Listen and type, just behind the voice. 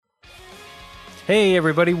Hey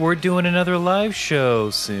everybody, we're doing another live show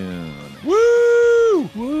soon. Woo!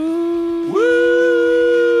 Woo!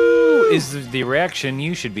 Woo! Is the reaction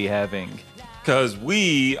you should be having. Because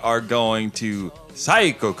we are going to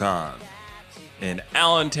PsychoCon in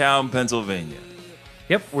Allentown, Pennsylvania.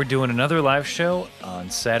 Yep, we're doing another live show on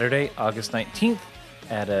Saturday, August 19th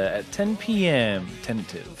at 10 p.m.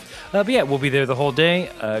 tentative. But yeah, we'll be there the whole day.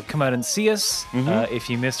 Come out and see us. If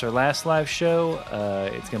you missed our last live show,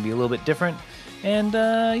 it's going to be a little bit different. And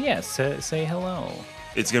say hello.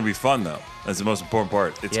 It's going to be fun, though. That's the most important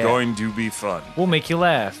part. It's going to be fun. We'll make you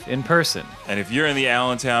laugh in person. And if you're in the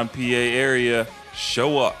Allentown, PA area,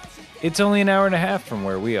 show up. It's only an hour and a half from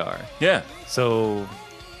where we are. Yeah. So,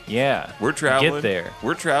 yeah. We're traveling. Get there.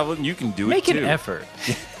 We're traveling. You can do Make it, too. Make an effort.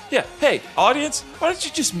 Yeah. Hey, audience, why don't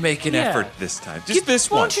you just make an effort this time? Just this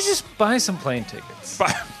once. Why once. don't you just buy some plane tickets?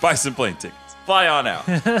 Buy some plane tickets. Fly on out.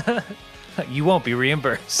 You won't be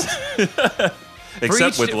reimbursed.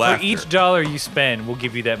 Except with laughter. For each dollar you spend, we'll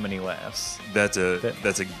give you that many laughs. That's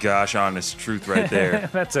a gosh honest truth right there.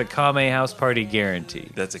 That's a Kame House Party guarantee.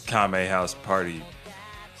 That's a Kame House Party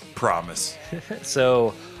promise.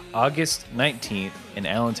 So, August 19th in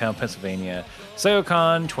Allentown, Pennsylvania,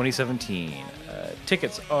 PsychoCon 2017.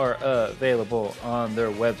 Tickets are available on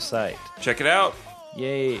their website. Check it out.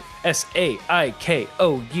 Yay. SAIKOUCON.com.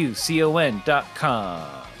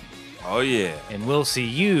 Oh, yeah. And we'll see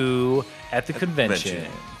you at the convention.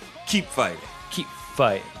 Keep fighting. Keep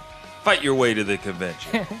fighting. Fight your way to the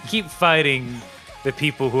convention. Keep fighting the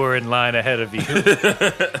people who are in line ahead of you.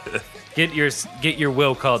 Get your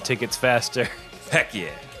will call tickets faster. Heck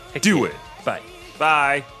yeah. Do it. Bye.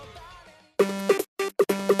 Bye.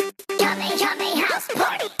 Kame House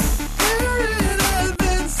Party.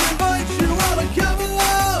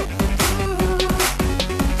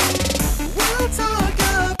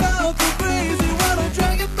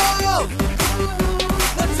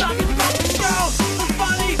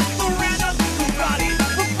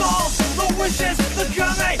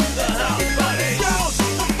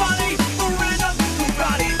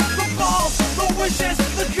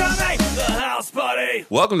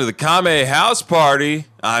 Welcome to the Kame House Party.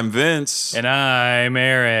 I'm Vince. And I'm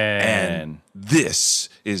Aaron. And this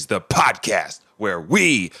is the podcast where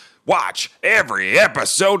we watch every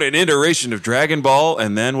episode and iteration of Dragon Ball.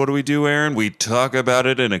 And then what do, Aaron? We talk about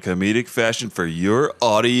it in a comedic fashion for your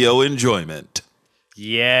audio enjoyment.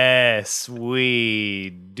 Yes, we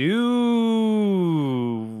do.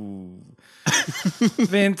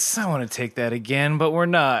 Vince, I want to take that again, but we're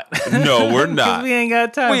not. No, we're not. We ain't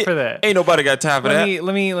got time for that. Ain't nobody got time for that.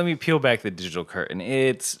 Let me peel back the digital curtain.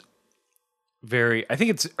 I think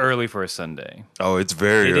it's early for a Sunday. Oh, it's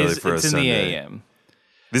very early for a Sunday. It's in the AM.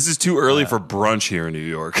 This is too early for brunch here in New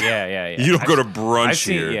York. Yeah. You don't go to brunch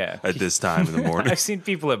here at this time in the morning. I've seen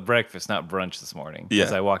people at breakfast, not brunch this morning,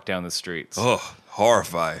 as I walk down the streets. Oh,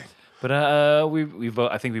 horrifying. But I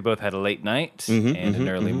think we both had a late night and an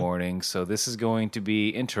early morning, so this is going to be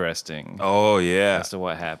interesting. Oh, yeah. As to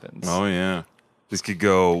what happens. Oh, yeah. This could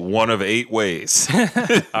go one of 8 ways.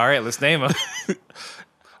 All right, let's name them.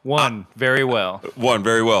 1, very well. 1,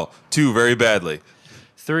 very well. 2, very badly.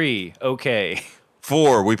 3, okay.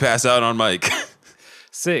 4, we pass out on mic.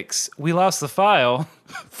 6, we lost the file.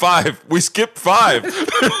 5, we skipped 5.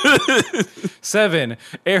 7,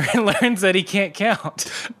 Aaron learns that he can't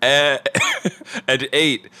count. And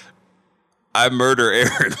 8, I murder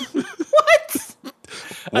Aaron.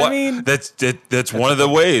 What? I mean, that's one of the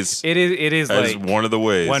ways. It is like one of the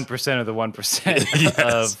ways. 1% of the 1%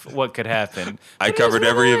 of what could happen. I covered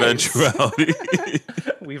every eventuality.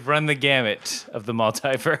 We've run the gamut of the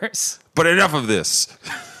multiverse. But enough of this.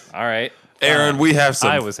 All right. Aaron, we have some.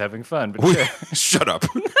 I was having fun, but sure. Shut up.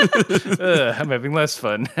 I'm having less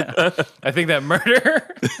fun. I think that murder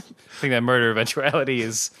eventuality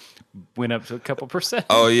went up to a couple percent.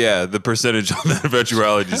 Oh yeah, the percentage on that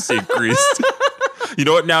eventuality just increased. You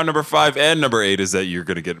know what? Now number 5 and number 8 is that you're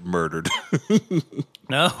going to get murdered.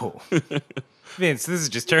 No. Vince, this is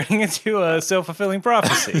just turning into a self-fulfilling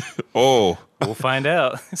prophecy. Oh. We'll find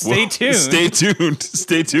out. Stay tuned. Stay tuned.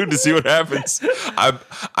 Stay tuned to see what happens.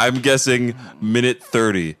 I'm guessing minute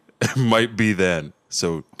 30 might be then.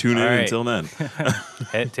 So tune in until then.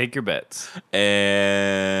 Take your bets.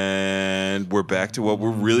 And we're back to what we're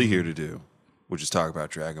really here to do, which is talk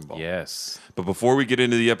about Dragon Ball. Yes. But before we get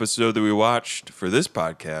into the episode that we watched for this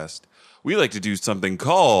podcast, we like to do something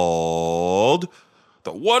called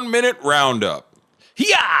the 1 minute roundup.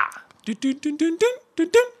 Yeah.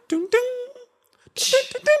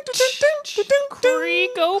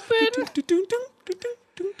 Creak open.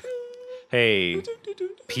 Hey,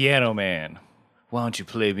 piano man, why don't you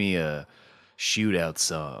play me a shootout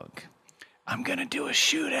song? I'm going to do a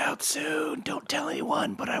shootout soon. Don't tell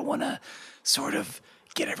anyone, but I want to sort of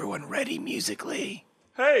get everyone ready musically.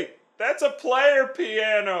 Hey, that's a player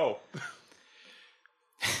piano.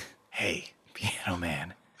 Hey, piano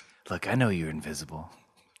man. Look, I know you're invisible.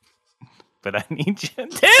 But I need you. Damn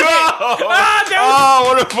it! What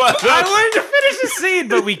a fun. I wanted to finish the scene,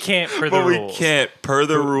 but we can't per the But rules. we can't, per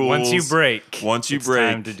the rules. Once you break, it's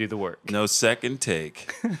time to do the work. No second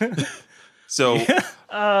take. So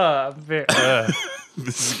this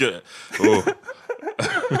is good. Oh.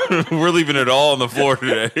 We're leaving it all on the floor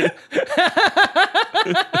today.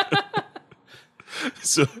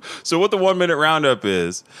 So what the 1 minute roundup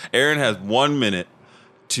is, Aaron has 1 minute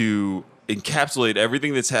to encapsulate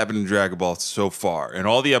everything that's happened in Dragon Ball so far and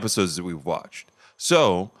all the episodes that we've watched.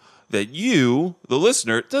 So that you, the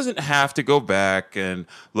listener, doesn't have to go back and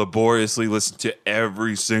laboriously listen to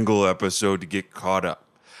every single episode to get caught up.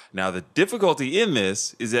 Now, the difficulty in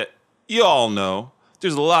this is that you all know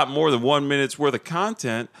there's a lot more than 1 minute's worth of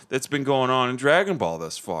content that's been going on in Dragon Ball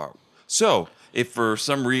thus far. So, if for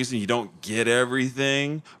some reason you don't get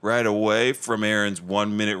everything right away from Aaron's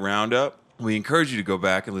 1 minute roundup, we encourage you to go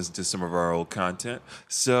back and listen to some of our old content.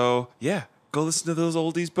 So, yeah, go listen to those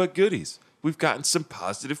oldies but goodies. We've gotten some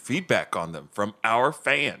positive feedback on them from our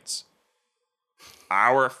fans.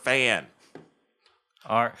 Our fan.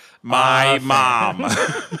 My mom.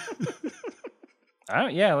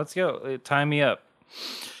 Yeah, let's go. Time me up.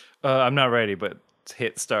 I'm not ready, but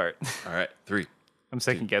hit start. All right, 3. I'm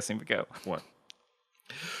second guessing, but go. 1.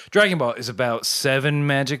 Dragon Ball is about 7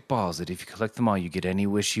 magic balls that if you collect them all, you get any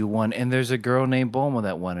wish you want. And there's a girl named Bulma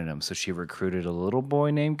that wanted them, so she recruited a little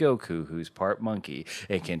boy named Goku, who's part monkey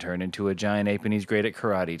and can turn into a giant ape, and he's great at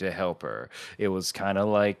karate, to help her. It was kind of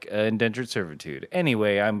like indentured servitude.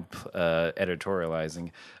 Anyway, I'm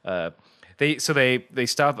editorializing. They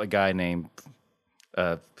stop a guy named...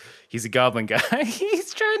 he's a goblin guy.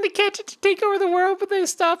 He's trying to catch it to take over the world, but they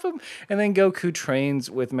stop him. And then Goku trains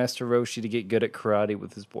with Master Roshi to get good at karate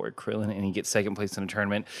with his boy Krillin, and he gets second place in a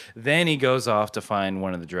tournament. Then he goes off to find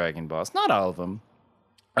one of the Dragon Balls. Not all of them,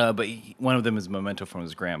 but one of them is a memento from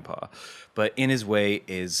his grandpa. But in his way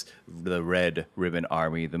is the Red Ribbon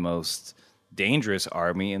Army, the most dangerous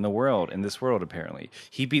army in this world, apparently.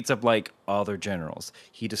 He beats up like all their generals.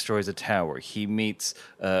 He destroys a tower. He meets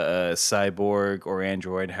a cyborg or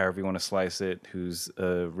android, however you want to slice it, who's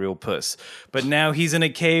a real puss. But now he's in a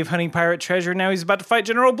cave hunting pirate treasure. Now he's about to fight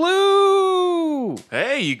General Blue.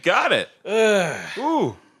 Hey, you got it.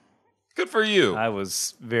 Ooh, good for you. I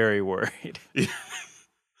was very worried.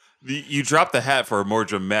 You dropped the hat for a more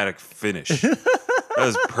dramatic finish. That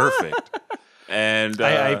was perfect. And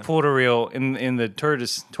I pulled a real in the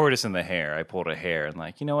tortoise in the hair. I pulled a hair and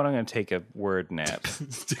I'm going to take a word nap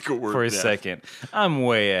take a word for a nap. second. I'm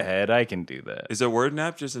way ahead. I can do that. Is a word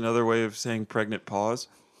nap just another way of saying pregnant pause?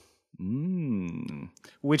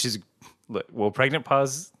 Which is, pregnant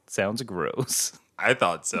pause sounds gross. I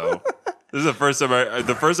thought so. This is the first time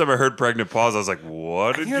I heard pregnant pause. I was like,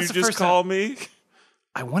 "What did you just call me?"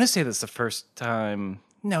 I want to say that's the first time.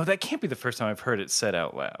 No, that can't be the first time I've heard it said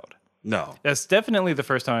out loud. No. That's definitely the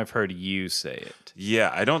first time I've heard you say it. Yeah,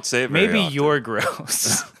 I don't say it very Maybe often. You're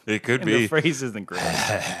gross. It could and be. The phrase isn't gross.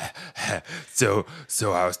 So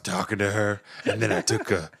I was talking to her, and then I took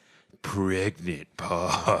a pregnant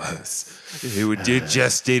pause. It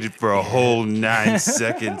gestated for a whole 9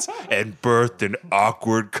 seconds and birthed an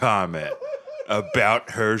awkward comment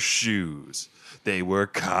about her shoes. They were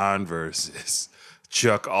Converses.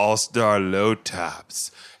 Chuck All-Star low tops.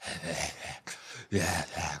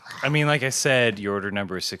 I mean, like I said, your order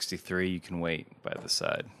number is 63. You can wait by the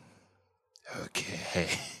side. Okay.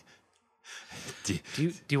 Do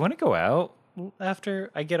you want to go out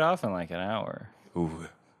after I get off in like an hour? Ooh,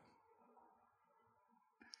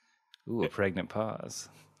 a pregnant pause.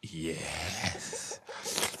 yes.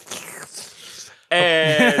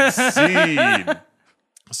 And scene.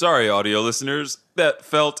 Sorry, audio listeners. That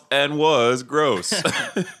felt and was gross.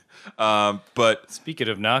 But Speaking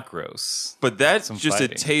of not gross, But that's Some just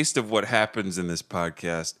fighting. a taste of what happens in this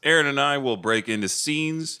podcast. Aaron and I will break into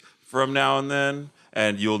scenes from now and then,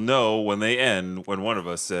 and you'll know when they end when one of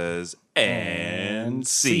us says, and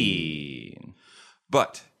scene.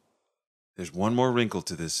 But there's one more wrinkle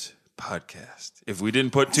to this podcast. If we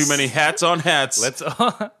didn't put too many hats on hats,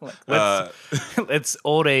 Let's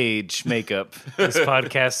old age makeup this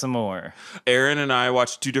podcast some more. Aaron and I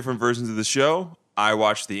watched 2 different versions of the show. I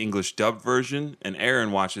watched the English dubbed version, and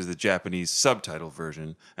Aaron watches the Japanese subtitle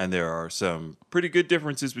version, and there are some pretty good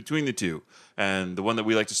differences between the two. And the one that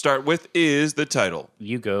we like to start with is the title.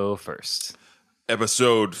 You go first.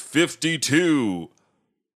 Episode 52,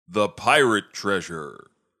 The Pirate Treasure.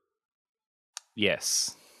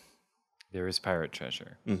 Yes. There is pirate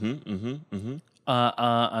treasure.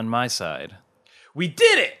 On my side, we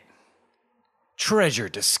did it! Treasure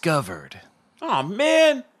discovered. Oh,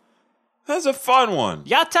 man. That's a fun one.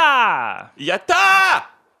 Yatta! Yatta!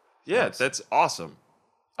 Yeah, that's awesome.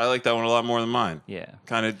 I like that one a lot more than mine. Yeah.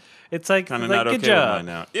 Kind of It's like not good okay with job. mine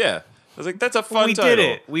now. Yeah. I was like, that's a fun We title. did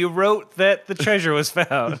it. We wrote that the treasure was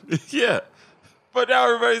found. Yeah. But now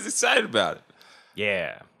everybody's excited about it.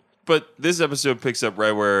 Yeah. But this episode picks up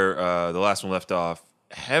right where the last one left off,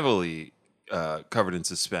 heavily covered in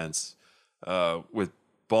suspense, with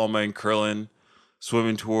Bulma and Krillin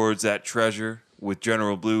swimming towards that treasure with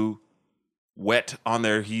General Blue wet on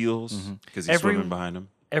their heels because he's swimming behind him.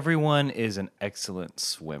 Everyone is an excellent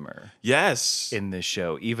swimmer Yes. in this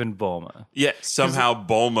show, even Bulma. Yeah, somehow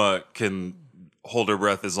Bulma can hold her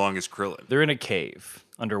breath as long as Krillin. They're in a cave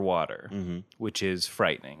underwater, which is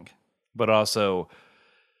frightening. But also,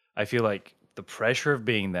 I feel like the pressure of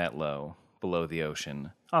being that low below the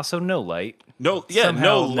ocean. Also, no light. No, yeah, Somehow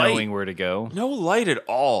no light. knowing where to go. No light at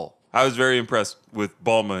all. I was very impressed with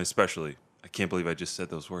Bulma especially. I can't believe I just said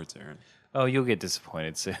those words, Aaron. Oh, you'll get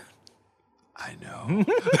disappointed soon. I know.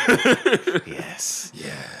 Yes.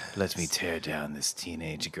 Yeah. Let me tear down this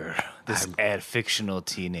teenage girl. This fictional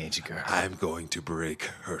teenage girl. I'm going to break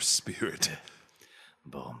her spirit.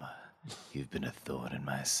 Bulma, you've been a thorn in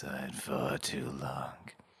my side far too long.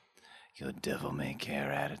 Your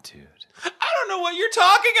devil-may-care attitude. I don't know what you're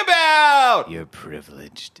talking about. Your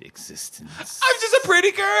privileged existence. I'm just a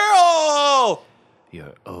pretty girl.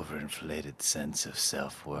 Your overinflated sense of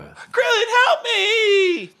self-worth. Krillin, help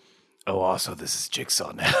me. Oh, also, this is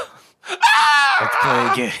Jigsaw now. Ah! Let's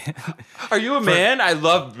play again. Are you a man? I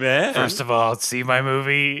love men. First of all, see my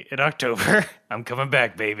movie in October. I'm coming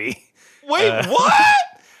back, baby. Wait, what?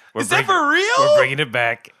 Is that for real? We're bringing it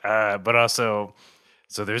back. But also,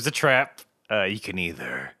 so there's a trap. You can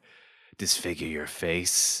either disfigure your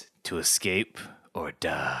face to escape or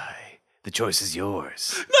die. The choice is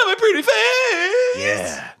yours. Not my pretty face.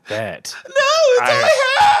 Yeah, that. No, it's all I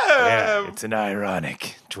have. Yeah, it's an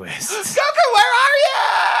ironic twist. Goku, where are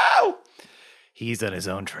you? He's on his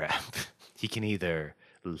own trap. He can either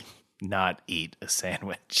not eat a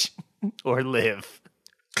sandwich or live.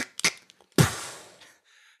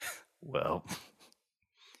 Well,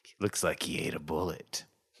 looks like he ate a bullet.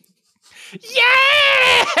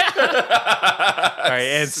 Yeah! All right,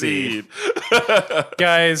 and scene.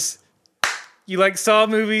 Guys, you like Saw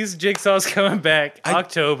movies? Jigsaw's coming back.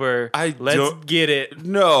 October. Let's get it.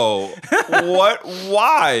 No. What?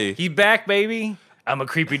 Why? He back, baby. I'm a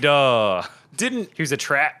creepy dog. Here's a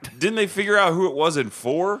trap. Didn't they figure out who it was in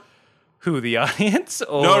 4? Who, the audience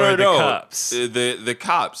or No. the cops? The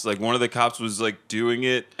cops. Like one of the cops was like doing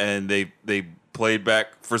it, and they played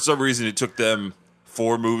back. For some reason, it took them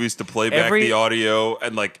 4 movies to play back the audio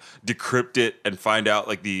and like decrypt it and find out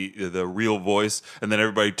like the real voice, and then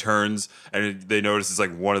everybody turns and they notice it's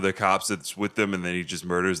like one of the cops that's with them, and then he just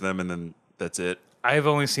murders them, and then that's it. I've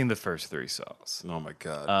only seen the first 3 Saws. Oh my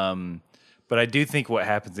god. But I do think what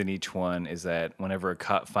happens in each one is that whenever a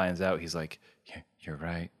cop finds out, he's like, yeah, you're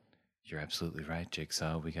right. You're absolutely right,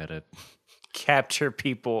 Jigsaw. We got to capture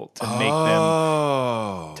people to make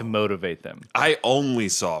them, to motivate them. I only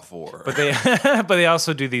saw 4. But they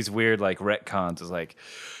also do these weird like retcons. It's like,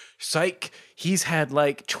 psych, he's had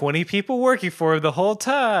like 20 people working for him the whole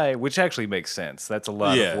time, which actually makes sense. That's a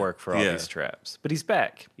lot of work for all these traps. But he's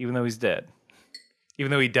back, even though he's dead.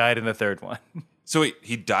 Even though he died in the 3rd one. So wait,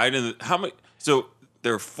 he died in how many? So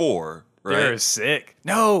there are 4, right? They're sick.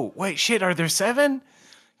 No, wait, shit, are there 7?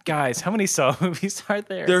 Guys, how many Saw movies are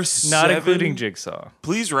there? There's not 7? including Jigsaw.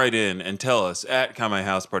 Please write in and tell us at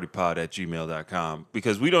comehousepartypod@gmail.com,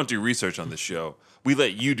 because we don't do research on this show. We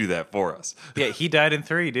let you do that for us. Yeah, he died in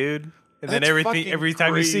 3, dude. And then That's every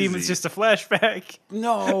time you see him, it's crazy. just a flashback.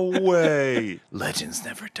 No way. Legends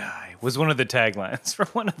never die was one of the taglines for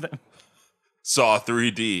one of them. Saw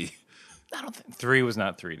 3D. I don't think 3 was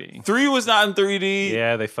not 3D. 3 was not in 3D?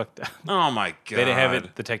 Yeah, they fucked up. Oh my god. They didn't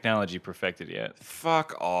have the technology perfected yet.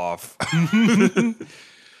 Fuck off.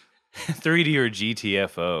 3D or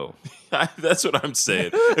GTFO. That's what I'm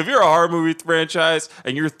saying. If you're a horror movie franchise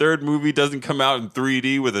and your 3rd movie doesn't come out in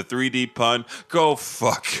 3D with a 3D pun, go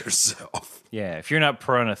fuck yourself. Yeah, if you're not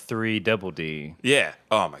Piranha 3 Double D. Yeah.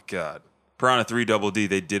 Oh my god. Piranha 3 Double D,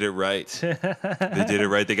 they did it right. They did it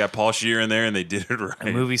right. They got Paul Scheer in there and they did it right.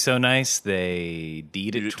 A movie so nice, they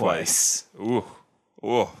did it twice. Ooh.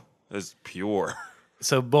 Ooh. That's pure.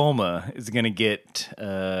 So Bulma is going to get,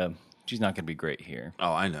 she's not going to be great here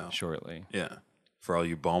Oh, I know. shortly. Yeah. For all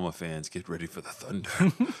you Bulma fans, get ready for the thunder.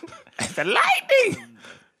 And the lightning!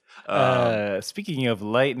 Speaking of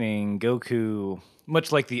lightning, Goku,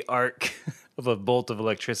 much like the arc of a bolt of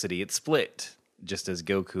electricity, it split, just as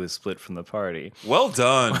Goku is split from the party. Well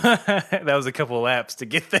done. That was a couple laps to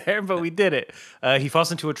get there, but we did it. He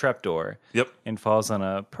falls into a trapdoor. Yep. And falls on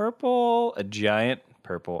a giant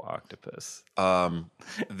purple octopus.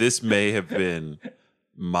 This may have been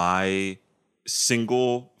my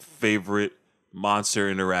single favorite monster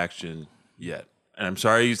interaction yet. And I'm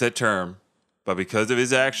sorry I use that term, but because of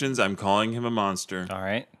his actions, I'm calling him a monster. All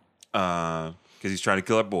right. Because he's trying to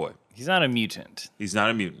kill our boy. He's not a mutant. He's not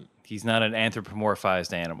a mutant. He's not an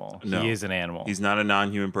anthropomorphized animal. No. He is an animal. He's not a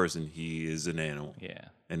non-human person. He is an animal. Yeah.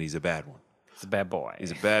 And he's a bad one. He's a bad boy.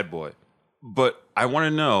 He's a bad boy. But I want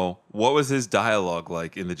to know, what was his dialogue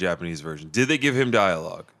like in the Japanese version? Did they give him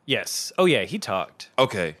dialogue? Yes. Oh, yeah, he talked.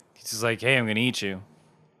 Okay. He's just like, hey, I'm going to eat you.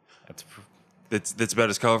 That's about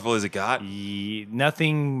as colorful as it got?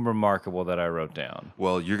 Nothing remarkable that I wrote down.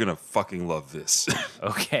 Well, you're going to fucking love this.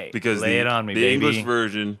 Okay. Because lay it on me, the baby. English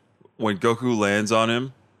version, when Goku lands on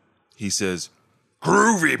him, he says,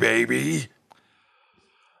 "Groovy, baby."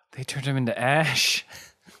 They turned him into Ash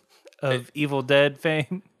of Evil Dead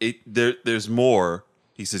fame. There's more.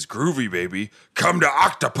 He says, "Groovy, baby. Come to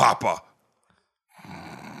Octopapa."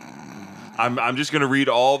 I'm just going to read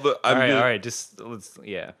all the... All right. Just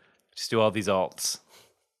do all these alts.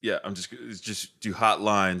 Yeah, I'm just do hot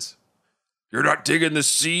lines. "You're not digging the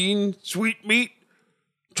scene, sweet meat?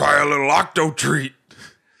 Try a little octo treat.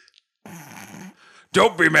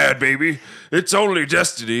 Don't be mad, baby. It's only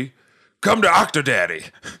destiny. Come to Octodaddy."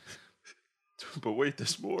 But wait,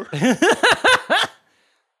 there's more.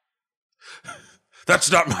 That's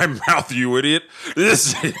not my mouth, you idiot.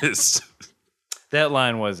 This is. That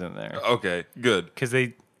line wasn't there. Okay, good. Because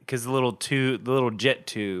the little jet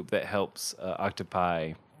tube that helps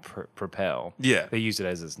octopi propel. Yeah. They use it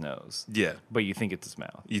as his nose. Yeah, But you think it's his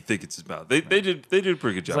mouth. you think it's his mouth. They did a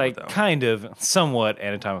pretty good job It's like with that one. kind of somewhat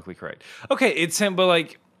anatomically correct. Okay, it's him, but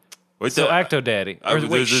like Wait, so Octodaddy.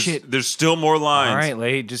 there's still more lines. All right,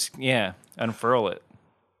 Late, just unfurl it.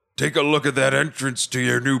 "Take a look at that entrance to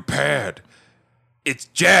your new pad. It's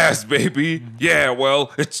jazz, baby. Yeah,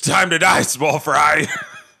 well, it's time to die, small fry."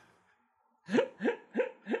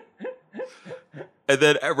 And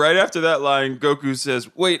then right after that line, Goku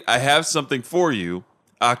says, "Wait, I have something for you."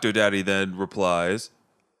 Octodaddy then replies,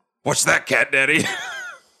 "What's that, Cat Daddy?"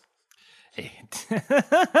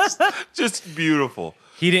 Just beautiful.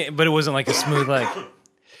 He didn't, but it wasn't like a smooth like.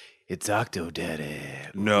 It's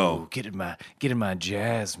Octodaddy. No. Ooh, get in my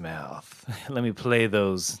jazz mouth. Let me play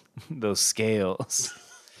those scales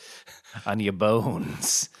on your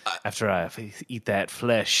bones after I eat that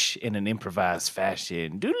flesh in an improvised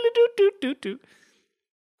fashion. Doodle-doo-doo-doo-doo.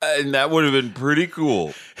 And that would have been pretty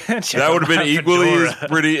cool. That would have been equally as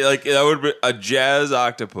pretty. Like that would have been a jazz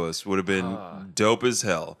octopus. Would have been dope as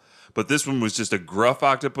hell. But this one was just a gruff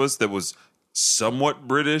octopus that was somewhat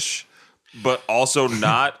British, but also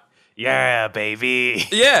not. Yeah, baby.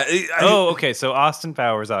 Yeah. Okay. So Austin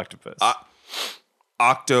Powers octopus.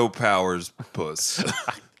 Octo Powers puss.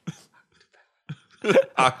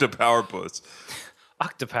 Octopower puss.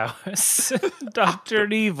 Octopowers.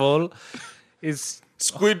 Dr. Evil is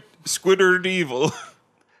Squidward evil.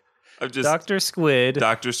 I'm just Dr. Squid.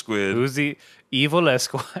 Dr. Squid. Who's the evil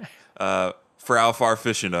Esquire? Frau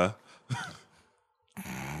Farfishina.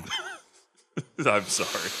 I'm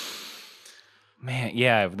sorry. Man,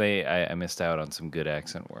 yeah, I missed out on some good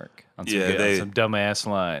accent work. On some, Yeah, on some dumbass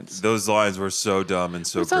lines. Those lines were so dumb and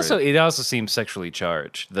so great. It also seems sexually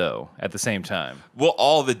charged, though, at the same time. Well,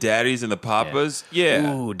 all the daddies and the papas,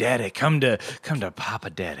 yeah. Ooh, daddy, come to Papa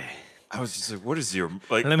Daddy. I was just like, what is your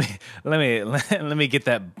like? Let me get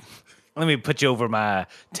that. Let me put you over my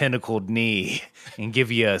tentacled knee and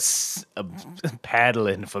give you a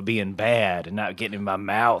paddling for being bad and not getting in my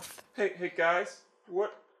mouth. Hey guys,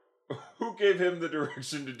 what? Who gave him the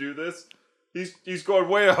direction to do this? He's going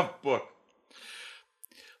way off book.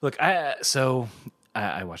 Look, I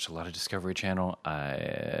watched a lot of Discovery Channel.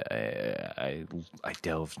 I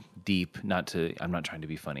delved deep. I'm not trying to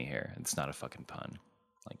be funny here. It's not a fucking pun.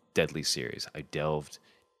 Like deadly serious. I delved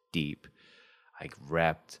deep. I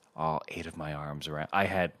wrapped all 8 of my arms around. I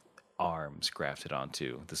had arms grafted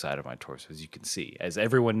onto the side of my torso, as you can see, as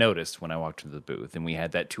everyone noticed when I walked into the booth, and we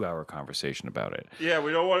had that 2-hour conversation about it. Yeah,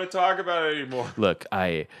 we don't want to talk about it anymore. Look,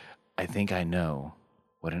 I think I know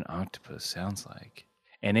what an octopus sounds like.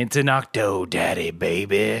 And it's an octo daddy,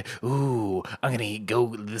 baby. Ooh, I'm gonna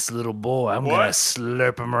go this little boy. I'm gonna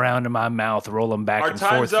slurp him around in my mouth, roll him back Our and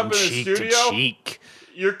time's forth up from in the cheek to studio? cheek.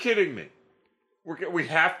 You're kidding me. We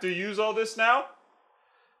have to use all this now?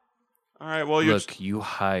 All right, well, Look, you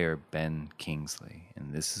hire Ben Kingsley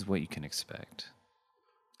and this is what you can expect.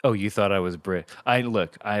 Oh, you thought I was Brit? I don't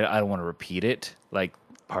want to repeat it. Like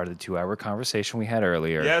part of the 2-hour conversation we had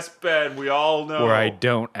earlier. Yes, Ben, we all know. Where I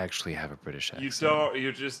don't actually have a British accent. You don't.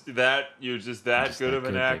 You're just that good of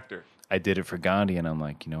an actor. I did it for Gandhi, and I'm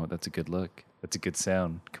like, you know what? That's a good look. That's a good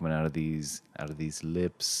sound coming out of these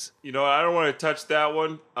lips. You know, I don't want to touch that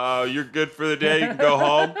one. You're good for the day. You can go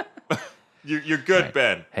home. You're good, right.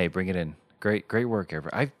 Ben. Hey, bring it in. Great work,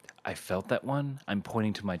 everyone. I felt that one. I'm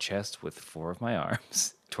pointing to my chest with 4 of my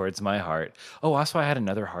arms towards my heart. Oh, also, I had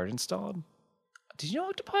another heart installed. Did you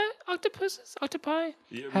know octopi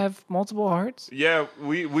have multiple hearts? Yeah,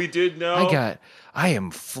 we did know. I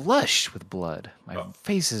am flush with blood. My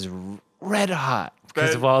face is red hot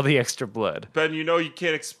because of all the extra blood. Ben, you know you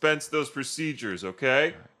can't expense those procedures,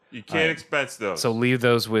 okay? You can't expense those. So leave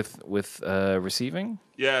those with receiving?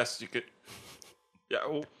 Yes, you could.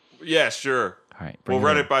 Yeah, sure. All right, we'll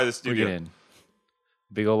run it by the studio. Bring it in.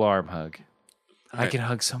 Big ol' arm hug. I can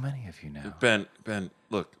hug so many of you now. Ben,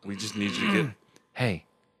 look, we just need you to get. Hey,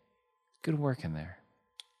 good work in there.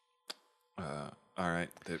 All right,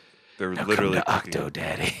 they're now literally come to Octo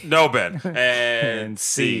Daddy. No, Ben, and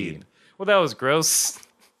scene. Well, that was gross.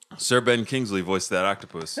 Sir Ben Kingsley voiced that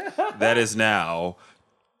octopus. That is now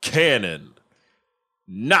canon,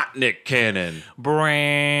 not Nick Cannon.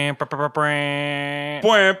 Bram. What?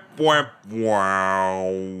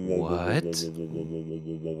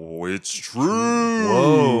 It's true.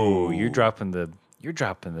 Whoa, you're dropping the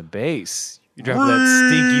bass. You're dropping that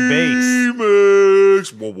stinky bass.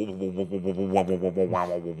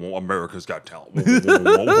 America's Got Talent.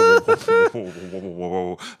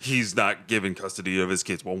 He's not giving custody of his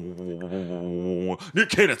kids. Nick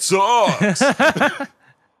Cannon sucks.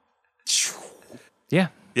 Yeah.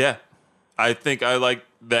 Yeah. I think I like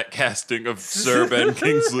that casting of Sir Ben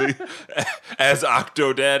Kingsley as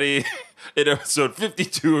Octo Daddy in episode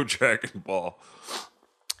 52 of Dragon Ball.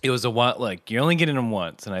 It was a one, like you're only getting them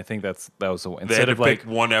once, and I think that was a instead of like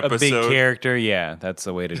one episode, a big character. Yeah, that's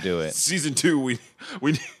the way to do it. Season 2, we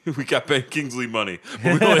got Ben Kingsley money,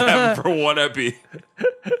 but we only have him for one epi.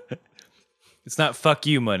 It's not fuck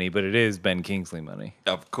you money, but it is Ben Kingsley money.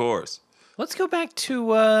 Of course. Let's go back to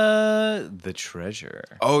the treasure.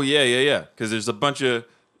 Oh yeah. Because there's a bunch of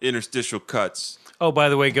interstitial cuts. Oh, by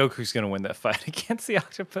the way, Goku's gonna win that fight against the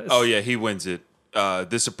octopus. Oh yeah, he wins it.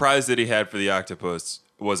 The surprise that he had for the octopus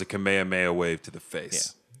was a Kamehameha wave to the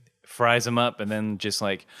face. Yeah. Fries him up, and then just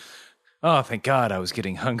like, oh, thank God, I was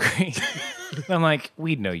getting hungry. I'm like,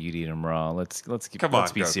 we'd know you'd eat them raw. Let's be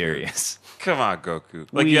Goku. serious. Come on, Goku.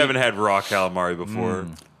 Like you haven't had raw calamari before.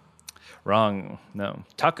 Wrong. No.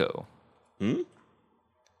 Taco.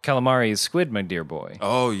 Calamari is squid, my dear boy.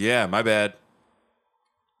 Oh yeah, my bad.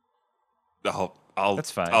 I'll.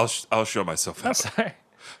 That's fine. I'll show myself out. I'm sorry.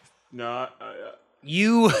 No,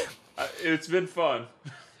 it's been fun.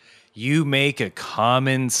 You make a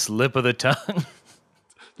common slip of the tongue.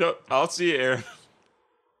 No, I'll see you, Aaron.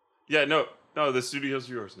 Yeah, no, the studio's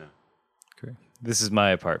yours now. Great. This is my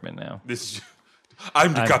apartment now.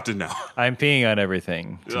 I'm the captain now. I'm peeing on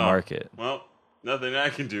everything to market. Well, nothing I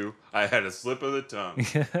can do. I had a slip of the tongue.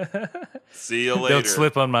 See you later. Don't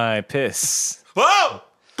slip on my piss. Whoa!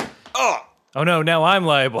 Oh no, now I'm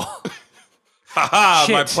liable.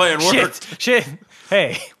 Haha, my plan worked. Shit.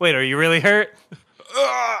 Hey, wait, are you really hurt?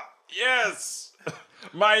 Yes.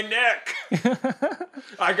 My neck.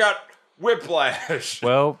 I got whiplash.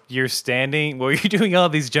 Well, you're standing. Well, you're doing all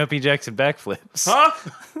these jumping jacks and backflips. Huh?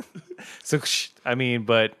 So,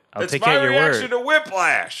 but I'll it's take my out your reaction word. to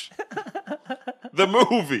Whiplash. The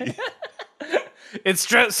movie. It's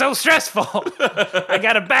so stressful. I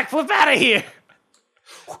got to backflip out of here.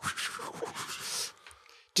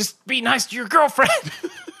 Just be nice to your girlfriend.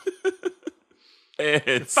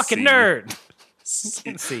 It's fucking nerd.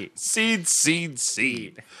 Seed.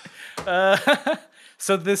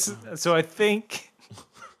 So I think.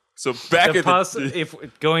 So back at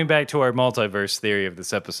if going back to our multiverse theory of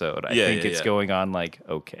this episode, I think it's going on like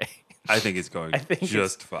okay. I think it's going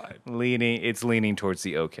just fine. It's leaning towards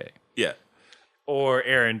the okay. Yeah. Or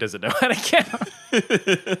Aaron doesn't know how to count.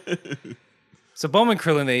 So Bowman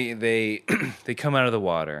Krillin, they come out of the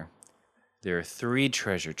water. There are 3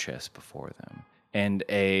 treasure chests before them. And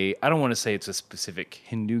I don't want to say it's a specific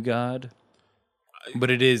Hindu god, but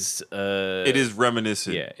it is... it is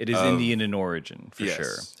reminiscent. Yeah, it is Indian in origin, for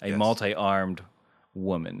sure. A multi-armed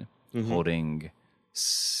woman holding...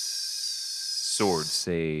 Swords.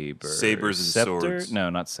 Sabers and scepter? Swords. No,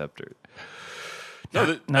 not scepter.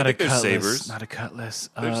 No, not a cutlass. Sabers. Not a cutlass.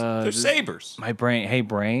 There's sabers. My brain. Hey,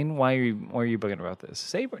 brain. Why are you bugging about this?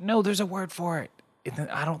 Saber? No, there's a word for it.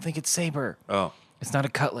 I don't think it's saber. Oh. It's not a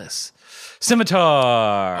cutlass.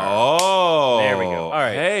 Scimitar. Oh, There we go. All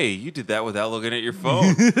right. Hey, you did that without looking at your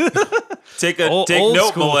phone. Take Old note,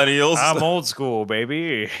 school. millennials. I'm old school,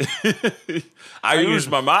 baby. I use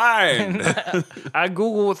my mind. I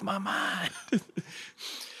Google with my mind.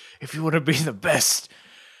 If you want to be the best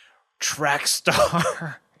track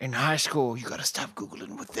star in high school, you got to stop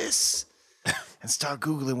Googling with this and start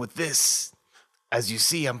Googling with this. As you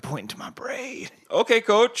see, I'm pointing to my braid. Okay,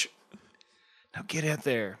 coach. Now get out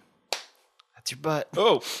there. That's your butt.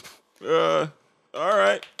 Oh, all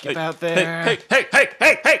right. Get Hey, out there.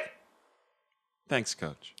 Hey. Thanks,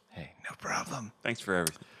 coach. Hey, no problem. Thanks for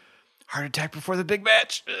everything. Heart attack before the big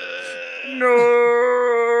match.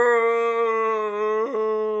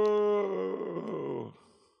 No.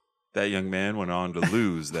 That young man went on to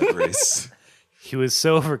lose that race. He was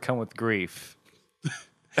so overcome with grief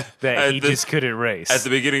that he just couldn't race. At the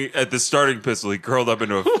beginning, at the starting pistol, he curled up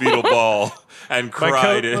into a fetal ball and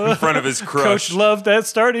cried in front of his crush. Coach loved that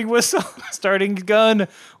starting whistle, starting gun.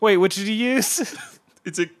 Wait, which did you use?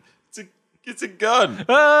 It's a gun.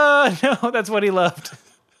 No, that's what he loved.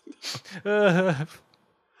 Well,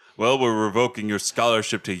 we're revoking your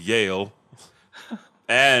scholarship to Yale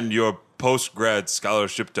and your post-grad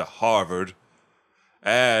scholarship to Harvard.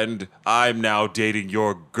 And I'm now dating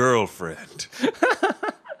your girlfriend.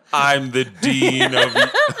 I'm the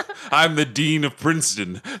dean of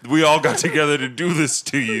Princeton. We all got together to do this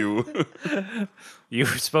to You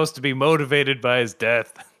were supposed to be motivated by his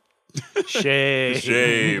death.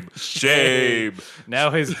 Shame. Shame.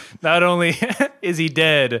 Now not only is he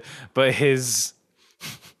dead, but his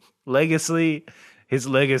legacy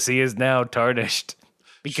is now tarnished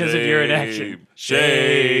because of your inaction.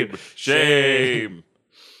 Shame.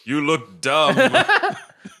 You look dumb.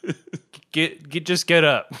 Just get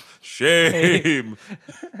up. Shame.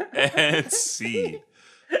 And see.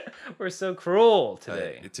 We're so cruel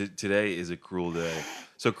today. Today is a cruel day.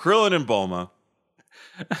 So Krillin and Bulma,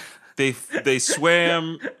 they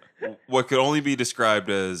swam what could only be described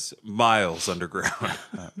as miles underground.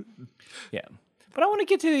 Yeah, but I want to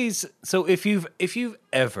get to these. So if you've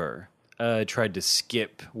ever tried to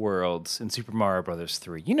skip worlds in Super Mario Brothers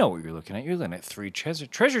 3, you know what you're looking at. You're looking at 3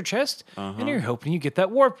 treasure chest, and you're hoping you get that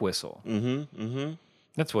warp whistle.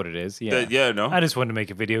 That's what it is. Yeah, No. I just wanted to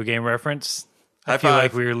make a video game reference. I High feel five.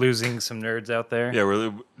 like we were losing some nerds out there. Yeah,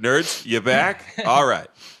 we're nerds. You back? All right.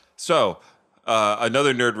 So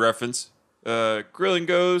another nerd reference. Krillin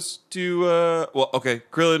goes to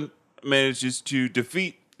Krillin manages to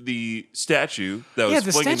defeat the statue that was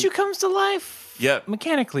the flinging- statue comes to life. Yep.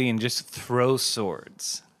 Mechanically and just throws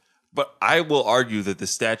swords. But I will argue that the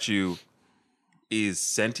statue is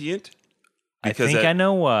sentient. I think I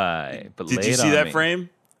know why. But Did lay you it see on that me. frame?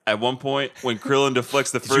 At one point, when Krillin deflects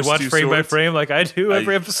the Did first you watch two frame by swords, frame like I do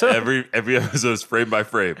every episode? Every episode is frame by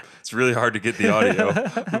frame. It's really hard to get the audio,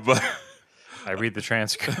 but I read the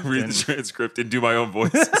transcript. read the transcript and do my own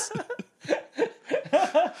voices.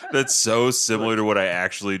 That's so similar to what I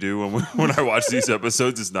actually do when I watch these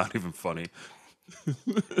episodes. It's not even funny.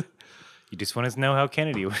 You just want to know how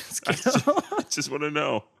Kennedy was killed. I just want to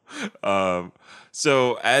know.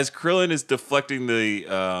 So as Krillin is deflecting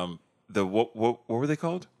the what were they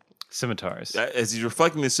called? Scimitars. As he's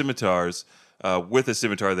reflecting the scimitars with a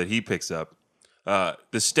scimitar that he picks up,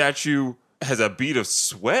 the statue has a bead of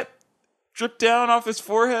sweat drip down off his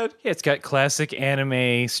forehead, Yeah, it's got classic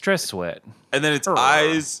anime stress sweat. and then its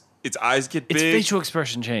eyes get big. Its facial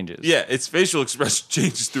expression changes. Yeah, its facial expression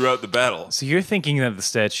changes throughout the battle, So you're thinking that the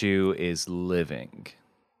statue is living,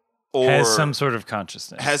 or has some sort of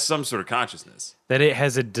consciousness, has some sort of consciousness. that it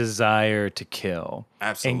has a desire to kill,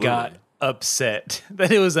 Absolutely. and got upset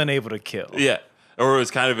that it was unable to kill. Yeah, or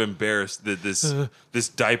was kind of embarrassed that this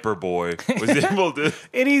diaper boy was able to.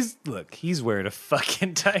 And he's wearing a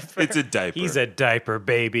fucking diaper. It's a diaper. He's a diaper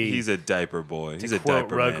baby. He's a diaper boy. He's a Quote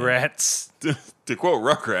diaper man. Rugrats. To quote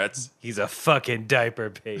Rugrats, He's a fucking diaper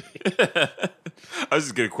baby. I was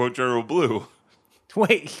just gonna quote General Blue.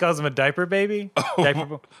 Wait, he calls him a diaper baby? Diaper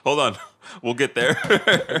boy? Hold on, we'll get there.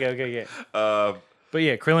 Okay. But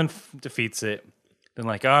yeah, Krillin defeats it. Then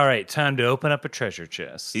like, all right, time to open up a treasure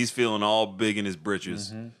chest. He's feeling all big in his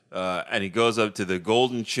britches, and he goes up to the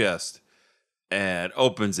golden chest and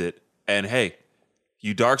opens it. And hey,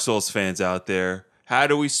 you Dark Souls fans out there, how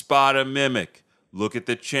do we spot a mimic? Look at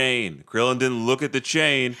the chain. Krillin didn't look at the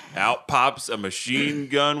chain. Out pops a machine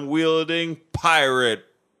gun wielding pirate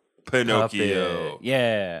Pinocchio. Puppet.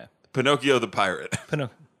 Yeah. Pinocchio the pirate.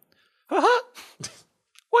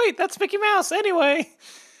 Wait, that's Mickey Mouse. Anyway,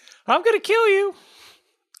 I'm going to kill you.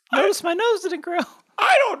 Notice my nose didn't grow.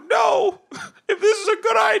 I don't know if this is a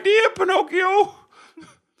good idea, Pinocchio.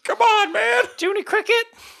 Come on, man. Juni Cricket,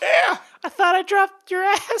 Yeah. I thought I dropped your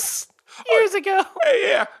ass years ago. Hey,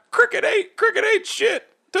 yeah. Cricket ain't shit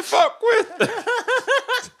to fuck with.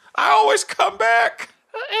 I always come back.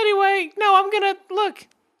 Anyway, no, I'm gonna look.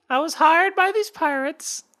 I was hired by these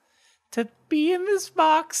pirates to be in this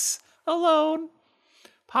box alone,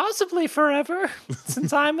 possibly forever,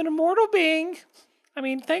 since I'm an immortal being. I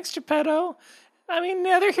mean, thanks, Geppetto. I mean,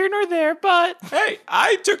 neither here nor there, but Hey,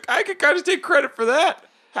 I could kind of take credit for that.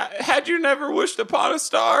 Had you never wished upon a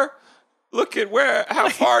star, look at how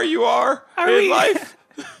far you are in life.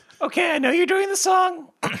 okay, I know you're doing the song.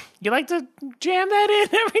 You like to jam that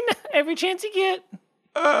in every chance you get.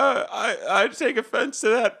 I take offense to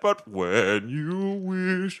that, but when you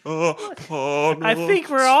wish upon I think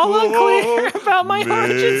we're all unclear about my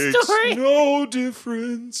origin story. No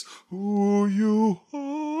difference who you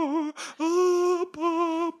are up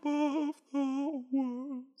above the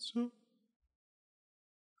world.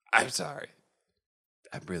 I'm sorry.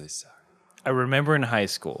 I'm really sorry. I remember in high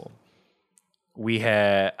school, we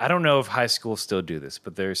had, I don't know if high schools still do this,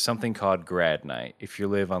 but there's something called grad night if you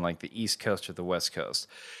live on like the East Coast or the West Coast,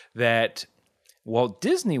 that Walt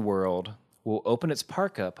Disney World will open its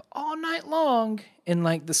park up all night long in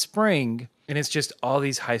like the spring. And it's just all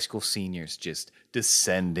these high school seniors just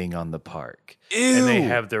descending on the park. Ew. And they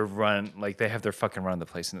have their run, like they have their fucking run of the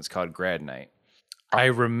place, and it's called grad night. I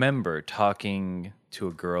remember talking to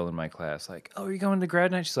a girl in my class, like, oh, are you going to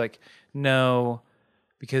grad night? She's like, no,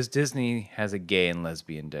 because Disney has a gay and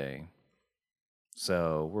lesbian day.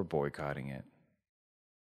 So we're boycotting it.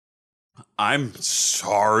 I'm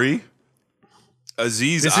sorry.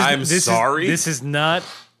 Aziz, This is sorry. This is not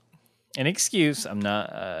an excuse. I'm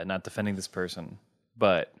not defending this person,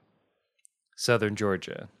 but Southern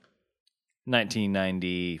Georgia,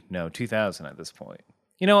 2000 at this point.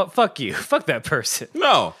 You know what? Fuck you. Fuck that person.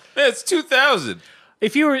 No, it's 2000.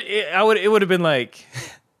 If you were, it would have been like,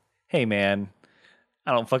 hey man,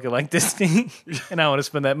 I don't fucking like Disney, and I want to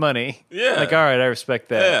spend that money. Yeah. Like, all right, I respect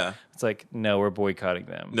that. Yeah. It's like, no, we're boycotting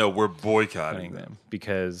them. No, we're boycotting them.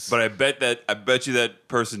 Because. But I bet you that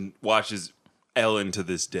person watches Ellen to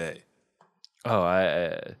this day. Oh,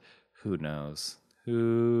 who knows?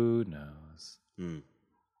 Who knows?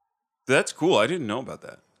 That's cool. I didn't know about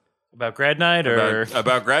that. About grad night or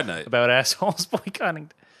About grad night. about assholes boycotting?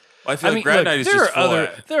 I feel like grad look, night is there just are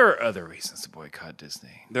full. there are other reasons to boycott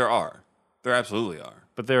Disney, There are. There absolutely are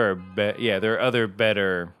but there are there are other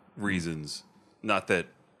better. reasons. Not that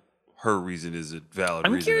her reason is a valid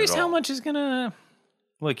I'm reason curious at how all. much is gonna.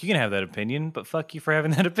 Look, you can have that opinion, but fuck you for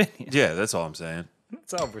having that opinion. Yeah, that's all I'm saying.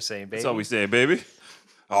 That's all we're saying, baby. That's all we saying, baby.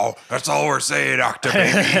 Oh, that's all we're saying, Octa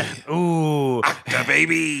baby. Ooh, Octa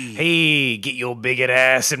baby. hey, get your bigot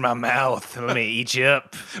ass in my mouth. Let me eat you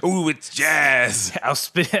up. Ooh, it's jazz. I'll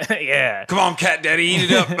spit. Yeah, Come on, cat daddy,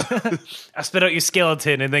 eat it up. I'll spit out your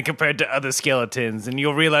skeleton, and then compare it to other skeletons, and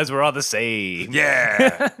you'll realize we're all the same.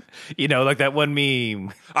 Yeah. You know, like that one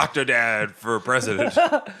meme. Octodad for president.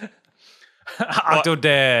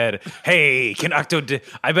 Octodad. Hey,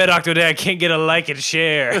 I bet Octodad can't get a like and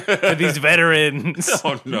share for these veterans.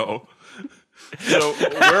 Oh no. So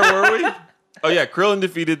where were we? Oh yeah, Krillin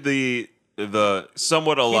defeated the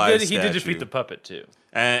somewhat alive He did statue. defeat the puppet too.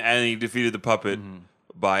 and he defeated the puppet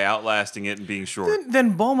by outlasting it and being short.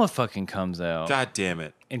 Then Bulma fucking comes out. God damn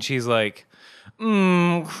it. And she's like,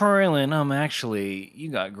 Krillin, you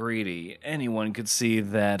got greedy. Anyone could see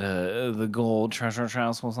that the gold treasure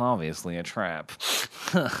chest was obviously a trap.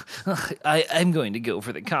 I'm going to go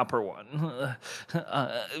for the copper one.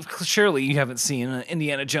 Surely you haven't seen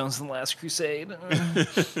Indiana Jones and the Last Crusade.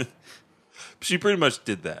 She pretty much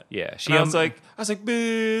did that. Yeah, And I was like,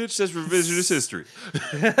 bitch, that's revisionist history.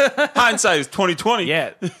 Hindsight is 2020.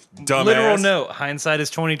 yeah, Dumbass. literal note. Hindsight is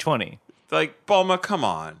 2020. Like, Bulma, come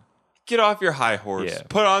on. Get off your high horse. Yeah.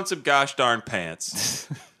 Put on some gosh darn pants.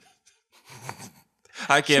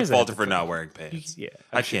 I can't doesn't fault have her to for not wearing pants. Yeah,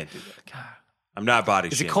 I can't do that. I'm not body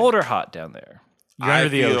Is it shaming. cold or hot down there? You're under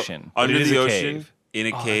the feel ocean. but Under it is the a ocean, cave. in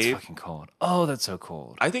a Oh, cave. that's fucking cold. Oh, that's so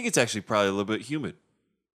cold. I think it's actually probably a little bit humid.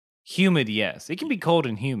 Humid, yes. It can be cold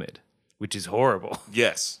and humid, which is horrible.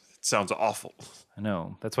 Yes. It sounds awful. I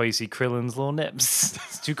know. That's why you see Krillin's little nips.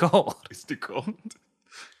 It's too cold. It's too cold.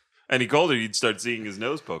 Any colder, you'd start seeing his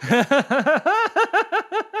nose poke.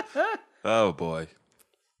 Oh, boy.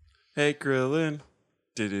 Hey, Krillin.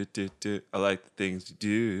 Do-do-do-do. I like the things you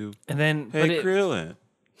do. And then, Hey, Krillin.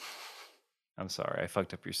 I'm sorry, I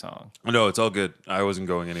fucked up your song. No, it's all good. I wasn't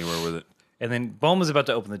going anywhere with it. And then Bulma's about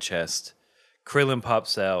to open the chest. Krillin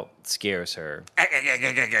pops out, scares her.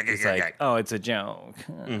 It's like, oh, it's a joke.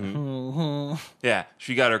 Yeah,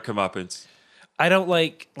 she got her comeuppance. I don't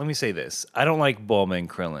like. Let me say this: I don't like Bulma and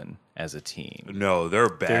Krillin as a team. No, they're a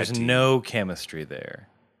bad. There's team. no chemistry there.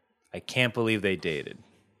 I can't believe they dated.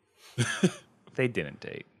 They didn't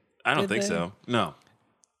date. I don't Did think they? so. No,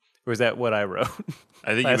 Or is that what I wrote?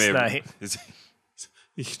 I think Last you may night. have.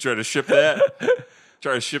 You try to ship that?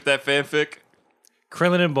 Try to ship that fanfic?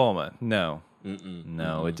 Krillin and Bulma. No.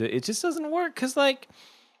 No, it just doesn't work because, like,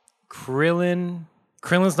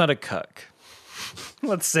 Krillin's not a cuck.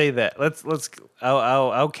 Let's say that.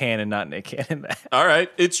 I'll canon, not Nick canon that. All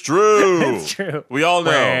right, it's true. It's true. We all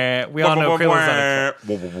know. We all know Krillin's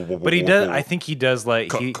not a But But he does. I think he does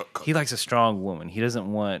like he likes a strong woman. He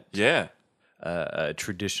doesn't want Yeah. a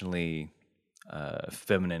traditionally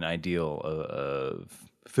feminine ideal of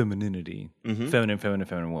femininity.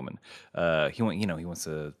 Feminine woman. He wants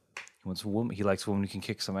a woman. He likes a woman who can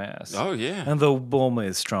kick some ass. Oh yeah. And though Bulma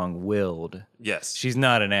is strong-willed, Yes. she's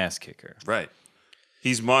not an ass kicker. Right.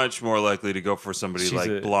 He's much more likely to go for somebody She's like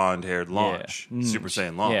a- blonde-haired Launch, Super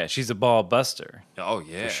Saiyan Launch. Yeah, she's a ball buster Oh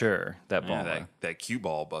yeah. for sure. That Yeah, Bulma. that cue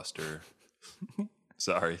ball buster.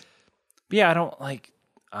 Sorry. But yeah, I don't like.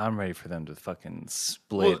 I'm ready for them to fucking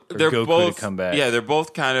split or they're Goku both to come back. Yeah, they're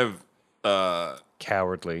both kind of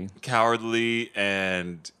Cowardly. cowardly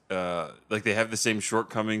and like they have the same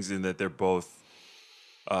shortcomings in that they're both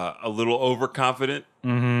a little overconfident,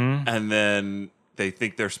 and then they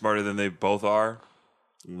think they're smarter than they both are.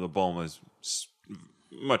 The Bulma is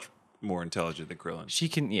much more intelligent than Krillin. She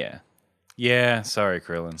can. Yeah. Yeah. Sorry,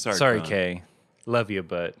 Krillin. Sorry, Sorry, Krillin. Kay. Love you,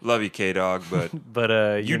 but Love you, K-Dog, but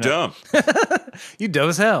you're you dumb. You dumb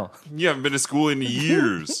as hell. You haven't been to school in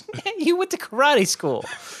years. You went to karate school.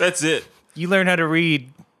 That's it. You learned how to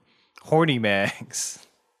read horny mags.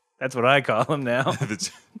 That's what I call them now.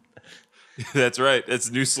 That's right. That's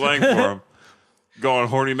new slang for him. Go on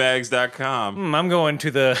hornymags.com. I'm going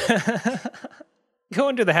to the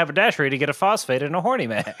haberdashery to get a phosphate and a horny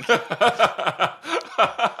mag.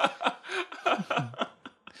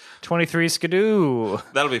 23 skidoo.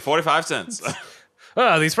 That'll be 45 cents.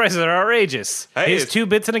 Oh, these prices are outrageous. Hey, Here's it's- 2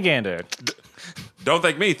 bits and a gander. Don't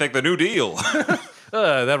thank me, thank the New Deal.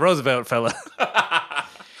 That Roosevelt fella.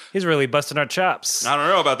 He's really busting our chops. I don't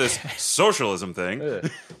know about this socialism thing.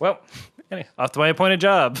 Well, anyway, off to my appointed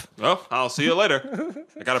job. Well, I'll see you later.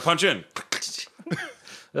 I gotta punch in.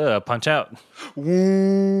 Punch out.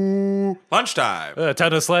 Woo! Lunchtime.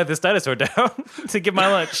 Time to slide this dinosaur down to get my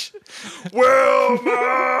lunch. Wilma!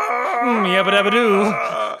 Yabba dabba doo.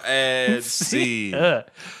 And see.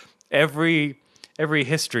 Every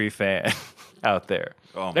history fan out there.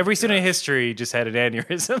 Oh my Every student of history just had an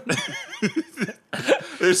aneurysm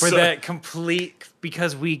There's for so- that complete,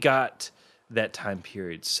 because we got that time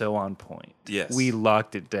period so on point. Yes. We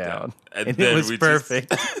locked it down. And And, then it was we just-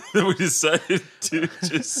 perfect. Then we decided to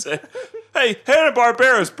just say, hey,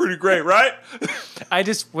 Hanna-Barbera's pretty great, right? I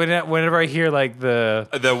just, whenever I hear like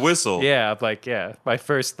the whistle. I'm like, my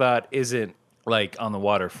first thought isn't like on the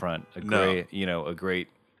waterfront, a No. great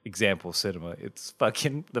example of cinema. It's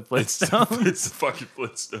fucking the Flintstones. It's the fucking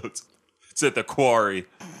Flintstones. It's at the quarry.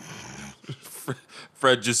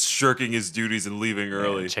 Fred just shirking his duties and leaving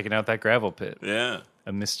early. Checking out that gravel pit. Yeah.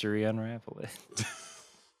 A mystery unravel it.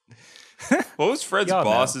 What was Fred's Y'all know.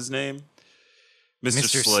 boss's name?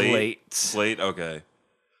 Mr. Slate. Slate. Slate, okay.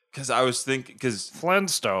 Because I was thinking, because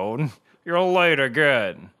Flintstone, you're late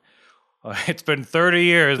again. It's been 30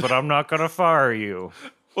 years, but I'm not going to fire you.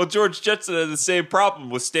 well, George Jetson had the same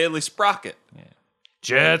problem with Stanley Sprocket.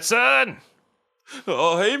 Jetson,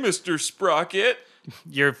 Oh, hey, Mr. Sprocket.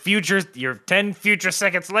 you're 10 future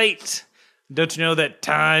seconds late. Don't you know that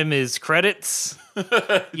time is credits?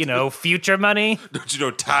 Future money. Don't you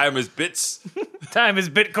know time is bits? Time is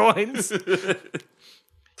bitcoins.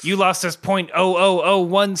 You lost us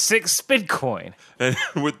 0.00016 Bitcoin. And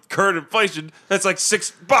with current inflation, that's like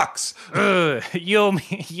 $6.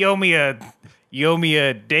 You owe me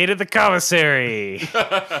a date at the commissary.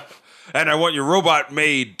 And I want your robot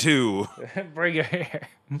maid too. Bring her here.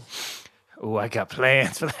 Oh, I got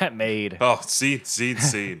plans for that maid. Oh,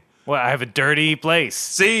 scene. Well, I have a dirty place.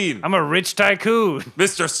 Scene. I'm a rich tycoon.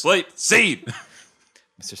 Mr. Slate, scene.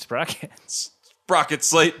 Mr. Sprocket. Sprocket,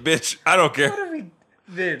 Slate, bitch. I don't care.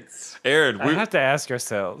 Vince. Aaron, We have to ask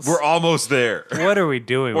ourselves. we're almost there. What are we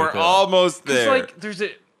doing We're with this? almost 'Cause, there.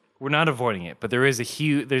 like, we're not avoiding it, but there's a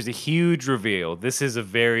huge reveal. This is a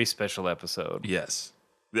very special episode. Yes.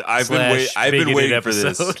 I've Slash been bigoted waiting for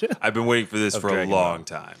this. episode. I've been waiting for this for a Dragon long Ball.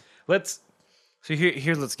 time. Let's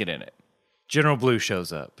get in it. General Blue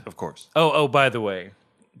shows up. Of course. Oh, by the way,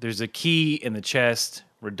 there's a key in the chest,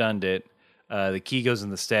 redundant. The key goes in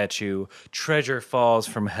the statue. Treasure falls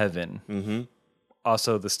from heaven. Mm-hmm.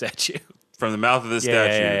 Also the statue. From the mouth of the Yeah,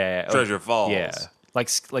 statue, yeah. Treasure Falls. Yeah,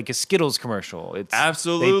 like a Skittles commercial. It's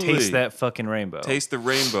Absolutely. they taste that fucking rainbow. Taste the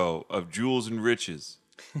rainbow of jewels and riches.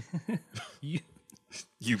 You-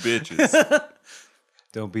 You bitches.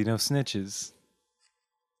 Don't be no snitches.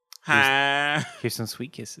 Ha. Here's some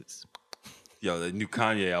sweet kisses. Yo, the new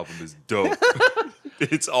Kanye album is dope.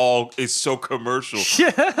 It's so commercial.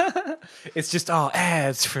 It's just all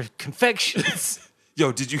ads for confections.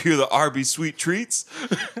 Yo, did you hear the Arby's sweet treats?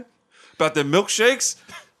 About the milkshakes?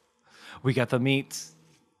 We got the meats.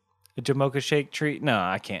 A Jamocha shake treat. No,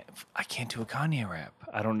 I can't do a Kanye rap.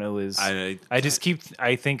 I don't know his. I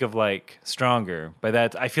think of like Stronger, but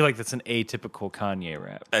that I feel like that's an atypical Kanye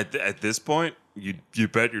rap. At this point, you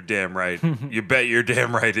bet you're damn right. You bet you're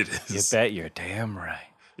damn right it You is. bet you're damn right.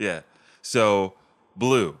 Yeah. So,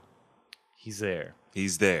 Blue, He's there.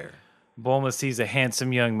 he's there. Bulma sees a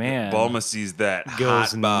handsome young man. Bulma sees that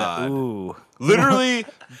goes hot and bod. ooh. Literally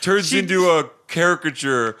turns into a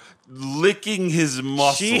caricature licking his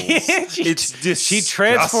muscles. It's disgusting. She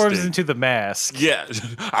transforms into the mask. Yeah.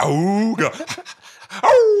 Ow, go.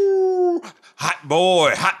 Ow. Hot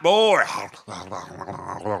boy, hot boy.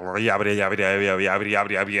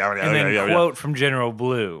 And then quote from General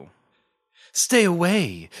Blue. Stay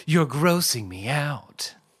away. You're grossing me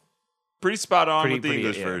out. Pretty spot on Pretty- with the pretty,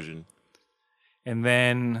 English yeah. version. And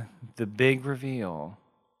then the big reveal.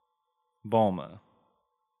 Bulma.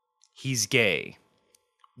 He's gay.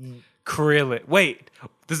 Krillin. Wait,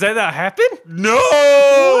 does that not happen? No.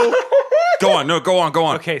 Go on.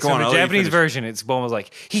 Okay, Go so on, in I'll the let you Japanese finish. version, it's Bulma's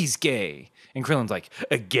like, he's gay. And Krillin's like,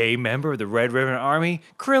 a gay member of the Red Ribbon Army?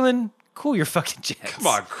 Krillin, cool your fucking jets. Come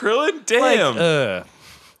on, Krillin. Like, Damn.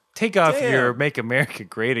 take off Damn. your Make America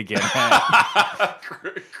Great Again hat.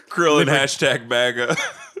 Krillin hashtag MAGA.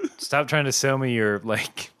 Stop trying to sell me your,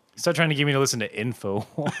 like, stop trying to get me to listen to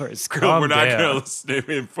InfoWars. Calm We're not down. going to listen to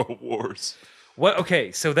InfoWars. What?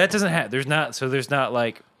 Okay, so that doesn't have. There's not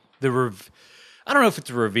like the. I don't know if it's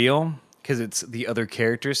a reveal because it's the other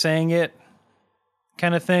character saying it,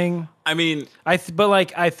 kind of thing. I mean, I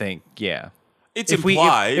think yeah. it's If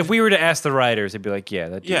implied. if we were to ask the writers, they'd be like, yeah,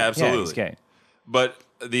 that. Dude, Yeah, absolutely. Yeah, he's gay. But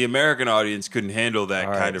the American audience couldn't handle that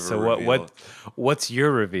All kind right, of so a reveal. what's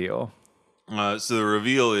your reveal? So the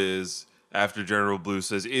reveal is after General Blue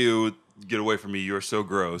says, "Ew, get away from me! You're so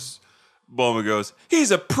gross." Bulma goes,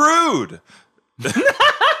 "He's a prude."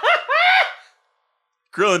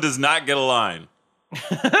 Krillin does not get a line.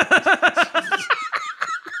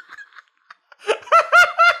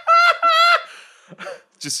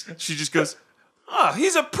 She just goes, "Oh,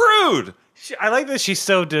 he's a prude." I like that she's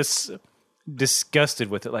so disgusted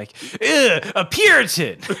with it. Like, ugh, a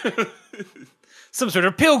Puritan, some sort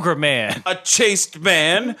of pilgrim man. A chaste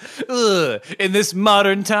man. Ugh, in this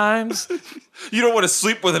modern times, You don't want to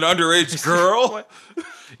sleep with an underage girl.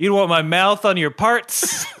 you don't want my mouth on your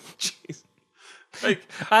parts. Jeez. Like,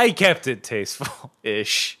 I kept it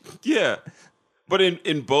tasteful-ish. yeah. But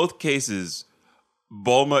in both cases,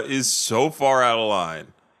 Bulma is so far out of line.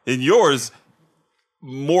 In yours,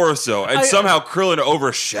 more so. And somehow Krillin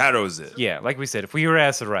overshadows it. Yeah, like we said, if we were to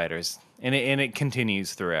ask the writers, and it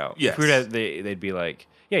continues throughout. Yes. If we were to, they'd be like,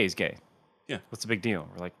 yeah, he's gay. Yeah. What's the big deal?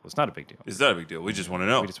 We're like, well, it's not a big deal. It's not a big deal. We just want to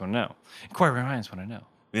know. We just want to know. Inquiring minds want to know.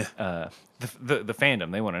 Yeah. The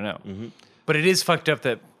fandom, they want to know. But it is fucked up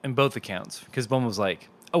that in both accounts, because Bulma was like,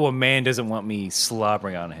 oh, a man doesn't want me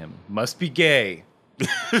slobbering on him. Must be gay.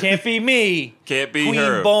 Can't be me. Can't be Queen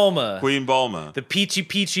her. Bulma. Queen Bulma. The Peachy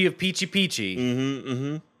Peachy of Peachy Peachy.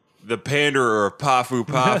 The panderer of Pafu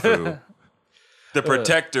Pafu. The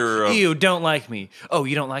protector of... Ew, don't like me. Oh,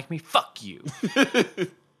 you don't like me? Fuck you.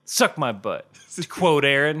 Suck my butt. To quote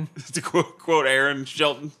Aaron. To quote Aaron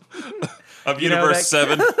Shelton of You know Universe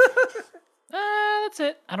that- 7. That's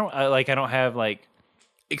it. I don't have like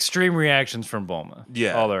extreme reactions from Bulma.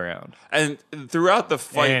 Yeah. All around. And throughout the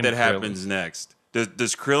fight And that Krillin. happens next,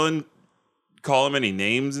 does Krillin call him any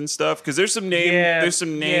names and stuff? Because there's some name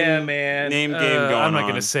game going on. I'm not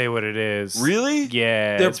gonna say what it is. Really?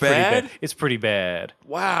 Yeah. They're it's pretty bad? It's pretty bad.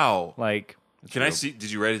 Wow. Like, Can I see? Did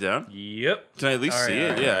you write it down? Yep. Can I at least All see right, it?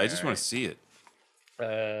 all right, Yeah, I all just right. want to see it.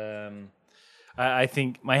 I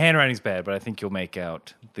think my handwriting's bad, but I think you'll make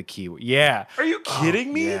out the keyword. Yeah. Are you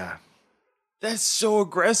kidding me? Yeah. That's so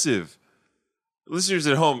aggressive. Listeners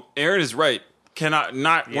at home, Aaron is right. We're not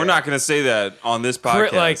going to say that on this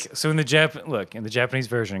podcast. Like, so in the Japanese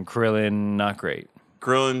version, Krillin, not great.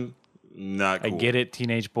 Krillin, not cool. I get it,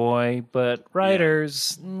 teenage boy, but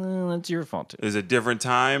writers, that's your fault too. It was a different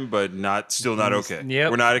time, but still not okay. Yep.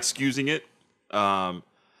 We're not excusing it.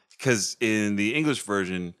 Because in the English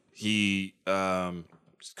version, he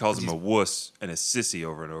just calls him a wuss and a sissy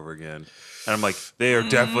over and over again. And I'm like, they are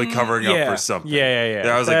definitely covering up for something. Yeah.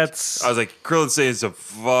 I was like, Krillin's saying some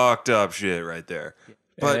fucked up shit right there.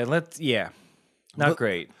 But not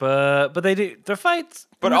great. But they do their fights.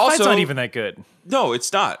 But their fight's also- not even that good. no,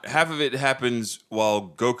 it's not. Half of it happens while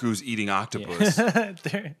Goku's eating octopus.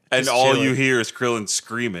 They're And just all chilling. you hear is Krillin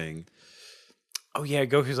screaming. Oh yeah,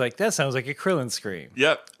 Goku's like, that sounds like a Krillin scream.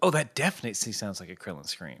 Yep. Oh, that definitely sounds like a Krillin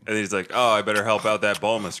scream. And he's like, oh, I better help out that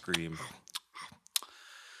Bulma scream.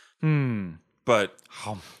 But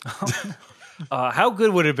How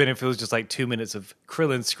good would it have been if it was just like 2 minutes of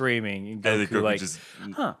Krillin screaming and I Goku think Goku like, just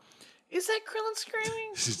is that Krillin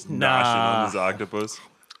screaming? noshing Nah. on his octopus.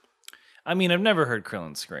 I mean, I've never heard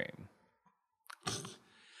Krillin scream.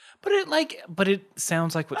 But it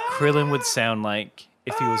sounds like what Krillin would sound like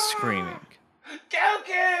if he was screaming.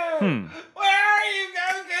 Goku! Where are you,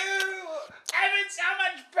 Goku? I'm in so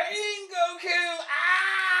much pain, Goku!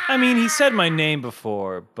 Ah! I mean, he said my name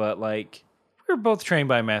before, but like, we were both trained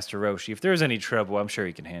by Master Roshi. If there's any trouble, I'm sure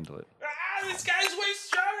he can handle it. Ah, this guy's way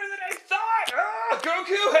stronger than I thought! Ah,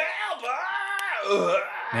 Goku, help! Ah!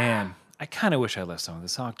 Man, I kind of wish I left some of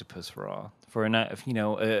this octopus raw for a night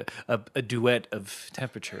of, a duet of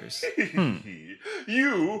temperatures.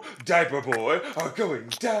 You, diaper boy, are going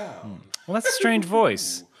down. Well, that's a strange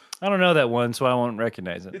voice. I don't know that one, so I won't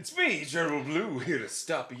recognize it. It's me, General Blue, here to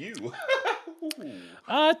stop you.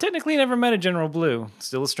 Technically never met a General Blue.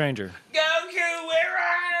 Still a stranger. Goku, where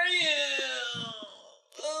are you?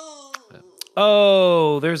 Ooh.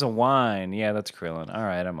 Oh, there's a wine. Yeah, that's Krillin. All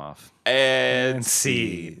right, I'm off. And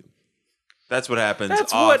scene. That's what happens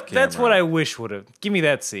That's off That's camera. what I wish would have. Give me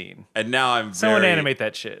that scene. And now Someone animate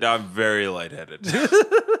that shit. Now I'm very lightheaded.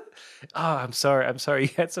 Oh, I'm sorry. You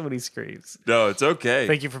had so many screams. No, it's okay.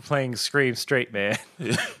 Thank you for playing Scream straight, man.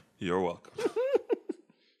 You're welcome.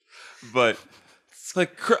 But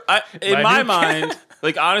like in My my new mind,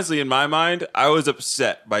 like honestly, in my mind, I was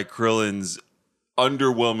upset by Krillin's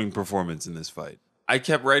underwhelming performance in this fight. I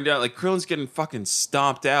kept writing down like Krillin's getting fucking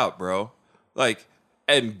stomped out, bro. Like,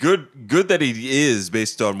 and good that he is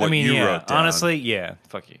based on what you wrote down. Honestly, yeah,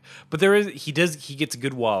 fuck you. But he gets a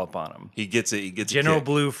good wallop on him. He gets it. He gets General a kick.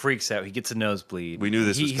 Blue freaks out. He gets a nosebleed. We knew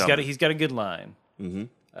this was coming. He's got a good line. What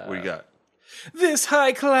you got? This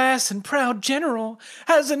high class and proud general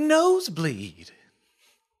has a nosebleed.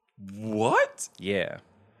 What? Yeah.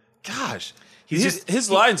 Gosh, He's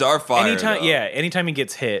his lines are fire. Anytime, though. anytime he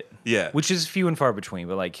gets hit, Yeah. which is few and far between,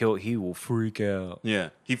 but like he will freak out. Yeah,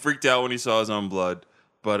 he freaked out when he saw his own blood.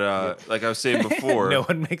 But like I was saying before, No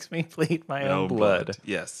one makes me bleed my own blood.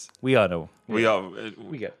 Yes, We all know. we all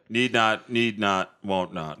We got. need not,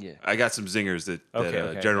 won't not. Yeah. I got some zingers that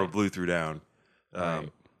Okay, General Blue threw down.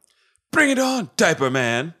 Bring it on, diaper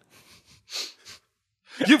man.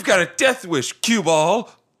 You've got a death wish, cue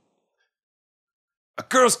ball. A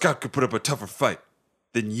Girl Scout could put up a tougher fight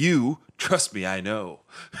than you. Trust me, I know.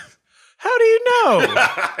 How do you know?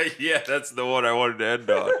 Yeah, that's the one I wanted to end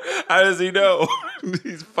on. How does he know?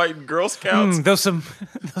 He's fighting Girl Scouts. Those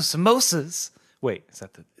samosas. Wait, is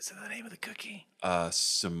that the name of the cookie?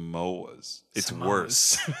 Samoas. It's Samoas.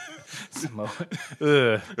 worse.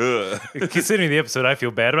 Ugh. Ugh. Considering the episode, I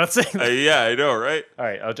feel bad about saying that. Yeah, I know, right? All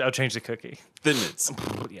right, I'll change the cookie. Thin Mints.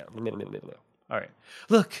 Yeah. All right.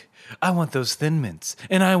 Look, I want those Thin Mints,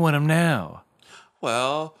 and I want them now.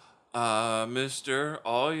 Well, mister,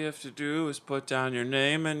 all you have to do is put down your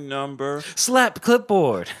name and number. Slap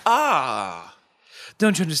clipboard. Ah!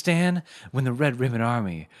 Don't you understand? When the Red Ribbon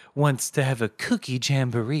Army wants to have a cookie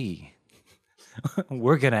jamboree,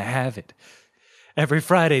 we're gonna have it. Every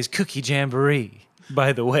Friday's cookie jamboree,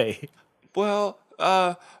 by the way. Well,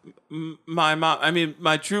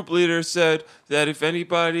 my troop leader said that if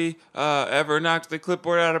anybody ever knocked the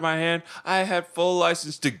clipboard out of my hand, I had full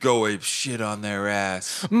license to go ape shit on their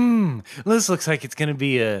ass. This looks like it's gonna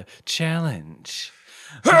be a challenge.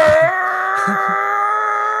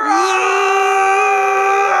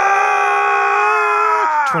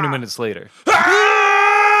 20 minutes later.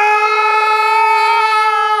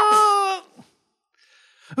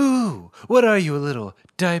 Ooh, what are you, a little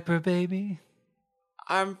diaper baby?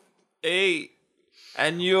 I'm 8,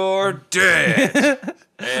 and you're dead.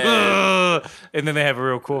 And then they have a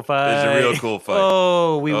real cool fight. There's a real cool fight.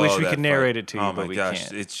 Oh, we wish we that could narrate fight. it to you, Oh but my we gosh,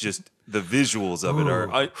 can't. it's just the visuals of it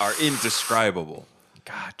are indescribable.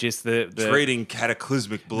 God, just the Trading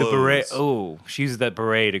cataclysmic the blows. beret. Oh, she uses that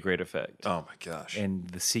beret to great effect. Oh my gosh. And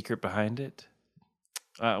the secret behind it.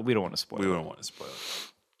 We don't want to spoil. We it. don't want to spoil it.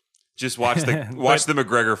 Just watch the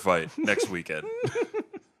McGregor fight next weekend.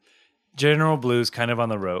 General Blue's kind of on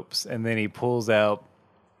the ropes, and then he pulls out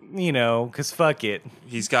because fuck it.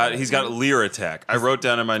 He's got Lear attack. I wrote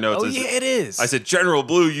down in my notes. Oh, yeah, it is. I said General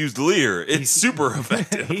Blue used Lear. It's super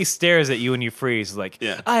effective. He stares at you and you freeze like,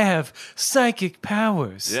 Yeah. I have psychic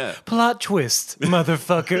powers. Yeah. Plot twist,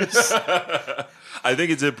 motherfuckers. I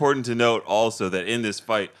think it's important to note also that in this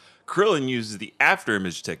fight, Krillin uses the after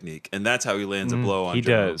image technique, and that's how he lands a blow on he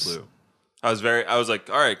General does. Blue. I was like,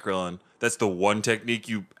 all right, Krillin, that's the one technique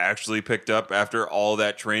you actually picked up after all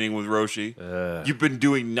that training with Roshi. You've been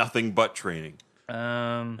doing nothing but training.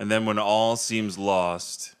 And then when all seems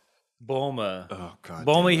lost, Bulma. oh god,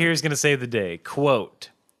 Bulma here is going to save the day. Quote,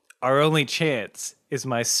 our only chance is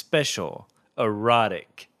my special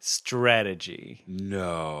erotic strategy.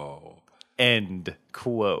 no. End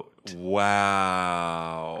quote.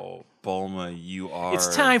 Wow. Bulma, you are...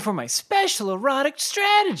 It's time for my special erotic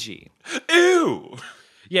strategy. Ew!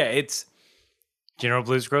 Yeah, it's... General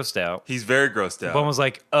Blue's grossed out. He's very grossed out. Bulma's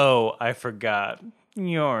like, oh, I forgot.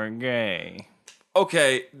 You're gay.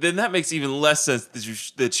 Okay, then that makes even less sense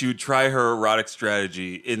that you would try her erotic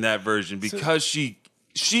strategy in that version because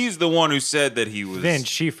she's the one who said that he was... Then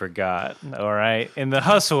she forgot, all right? In the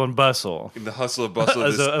hustle and bustle in the hustle and bustle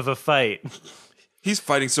of this... of a fight. He's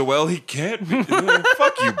fighting so well, he can't be...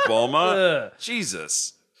 Fuck you, Bulma.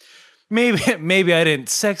 Jesus. Maybe I didn't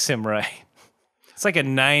sex him right. It's like a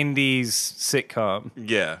 90s sitcom.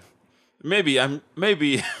 Yeah. Maybe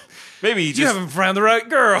he You just... haven't found the right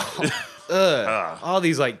girl. All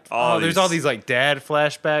these like, there's all these like dad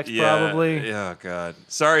flashbacks probably. Yeah, God.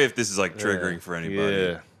 Sorry if this is like triggering for anybody.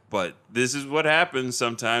 yeah. But this is what happens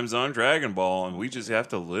sometimes on Dragon Ball, and we just have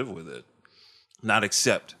to live with it. Not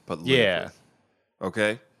accept, but live Yeah. with.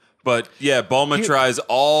 Okay? But yeah, Bulma tries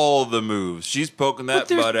all the moves. She's poking that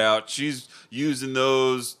butt out. She's using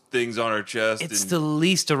those things on her chest. It's and the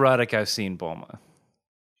least erotic I've seen Bulma,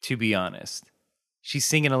 to be honest. She's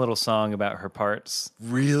singing a little song about her parts.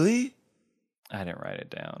 Really? I didn't write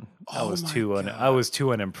it down. Oh I was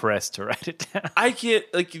too unimpressed to write it down. I can't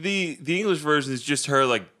like the English version is just her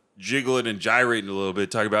like jiggling and gyrating a little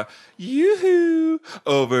bit, talking about yoo-hoo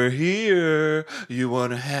over here. You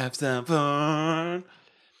want to have some fun?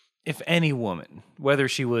 If any woman, whether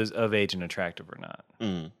she was of age and attractive or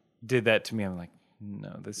not, did that to me, I'm like,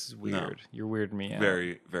 no, this is weird. You're weirding me out.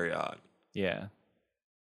 Very, very odd. Yeah.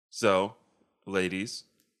 So, ladies,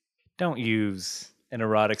 Don't use an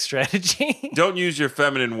erotic strategy. don't use your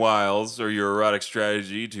feminine wiles or your erotic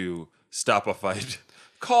strategy to stop a fight.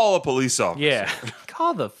 Call a police officer. Yeah.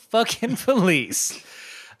 Call the fucking police.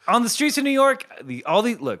 On the streets of New York, all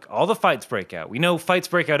the fights break out. We know fights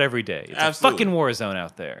break out every day. It's Absolutely. a fucking war zone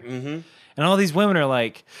out there. Mm-hmm. And all these women are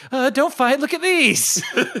like, don't fight, look at these.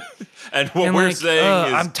 And what And we're like, saying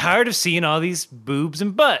is, I'm tired of seeing all these boobs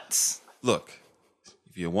and butts. look,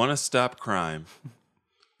 if you want to stop crime,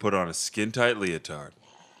 put on a skin-tight leotard.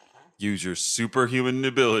 Use your superhuman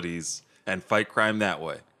abilities and fight crime that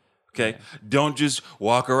way. Okay? Don't just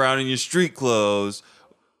walk around in your street clothes,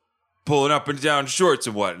 pulling up and down shorts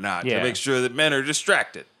and whatnot Yeah. to make sure that men are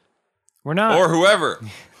distracted. We're not. Or whoever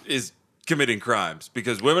is committing crimes.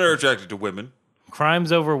 Because women are attracted to women.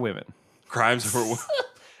 Crimes over women. Crimes for women.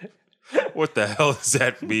 What the hell does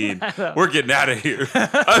that mean? We're getting out of here.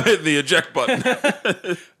 I'm hitting the eject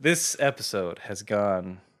button. This episode has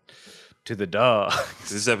gone to the dog.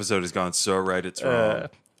 This episode has gone so right, it's wrong.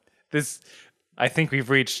 I think we've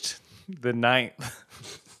reached the ninth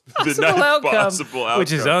The possible ninth outcome, possible outcome.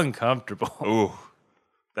 which is uncomfortable. Ooh,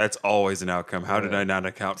 that's always an outcome. How did I not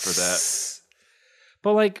account for that?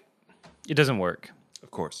 But like, it doesn't work.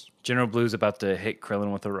 Of course. General Blue's about to hit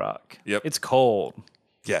Krillin with a rock. Yep. It's cold.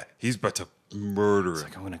 Yeah, he's about to murder him.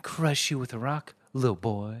 Like, I'm gonna crush you with a rock, little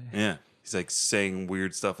boy. Yeah. He's like saying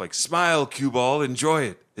weird stuff like, smile, cue ball, enjoy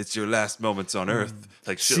it. It's your last moments on Earth.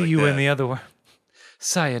 Like shit See like you that. in the other world.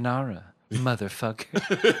 Sayonara,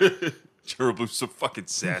 motherfucker. General Blue's so fucking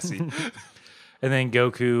sassy. And then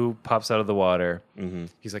Goku pops out of the water. Mm-hmm.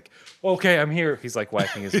 He's like, okay, I'm here. He's like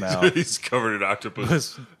wiping his mouth. He's covered in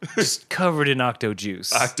octopus. Just covered in octo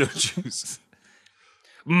juice. Octo juice.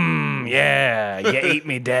 Yeah, you ate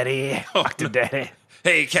me, daddy. Octo daddy.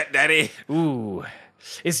 Hey, cat daddy. Ooh,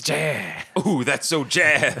 it's jazz. Ooh, that's so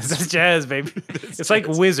jazz. That's jazz, baby. It's like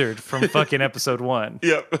Wizard from fucking episode 1.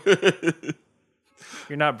 Yep.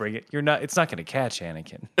 You're not bringing. You're not. It's not going to catch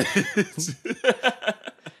Anakin.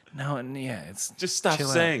 No, and yeah, it's Just stop chill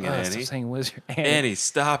out. saying it, Oh, Annie. Stop saying Wizard. Annie,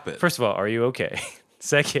 stop it. First of all, are you okay?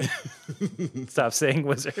 Second, stop saying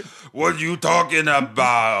Wizard. What you talking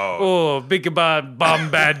about? Oh, big bad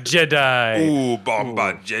Bombad Jedi. Ooh,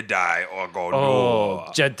 Bomba Jedi or Oh,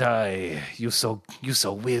 Jedi, you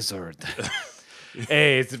so wizard.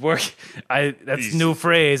 Hey, it's work. That's Easy. new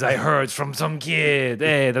phrase I heard from some kid.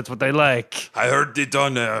 Hey, that's what they like. I heard it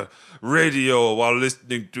on radio while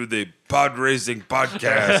listening to the pod racing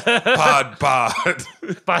podcast. Pod.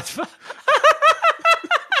 But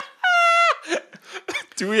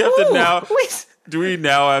Do we have to now? wait. Do we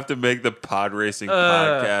now have to make the pod racing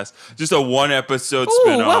podcast just a one episode Ooh,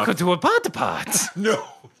 spin off? welcome to a pod. No,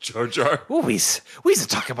 Jar Jar. Ooh, we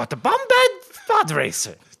talk about the Bombad pod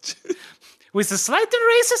racer with the slightly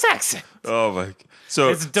racist accent. Oh my! So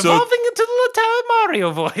It's devolving into the Italian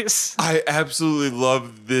Mario voice. I absolutely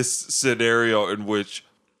love this scenario in which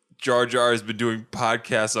Jar Jar has been doing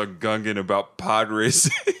podcasts on Gungan about pod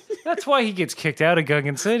racing That's why he gets kicked out of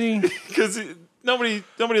Gungan City. because nobody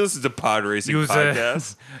listens to pod racing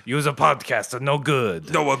podcasts. Use a podcaster, no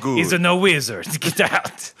good. No good. He's a no wizard. Get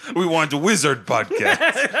out. We want a wizard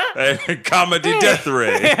podcast, a comedy death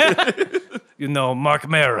ray. You know, Mark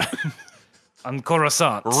Maron on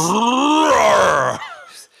Coruscant.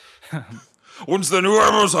 When's the new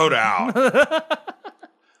episode out?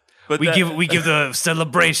 But We give the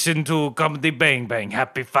celebration to Comedy Bang Bang.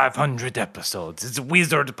 Happy 500 episodes. It's a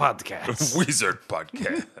wizard podcast. wizard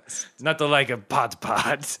podcast. It's not the like a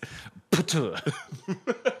pod.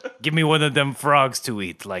 Give me one of them frogs to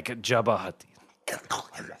eat, like Jabba Hutt.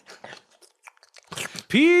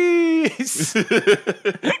 Peace.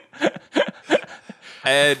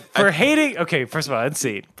 And For hating, okay, first of all, I'd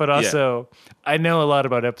see it, but also I know a lot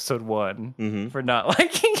about episode 1 for not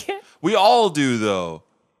liking it. we all do though.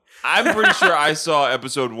 I'm pretty sure I saw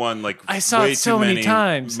episode 1 like I saw way it so too many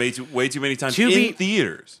times. way too many times To in be-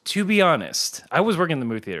 theaters. To be honest, I was working in the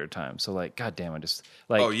movie theater time, so like, goddamn, I just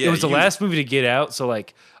like Oh, yeah, it was the you- last movie to get out, so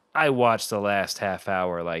like I watched the last half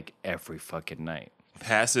hour like every fucking night.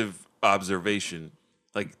 Passive observation,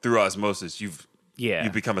 like through osmosis, you've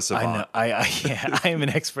become a savant. I know. I am an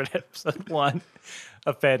expert at episode 1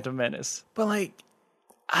 of Phantom Menace. But like,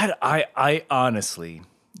 I honestly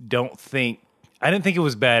don't think I didn't think it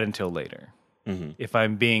was bad until later. If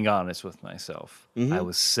I'm being honest with myself, I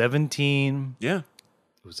was 17. Yeah. It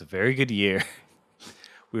was a very good year.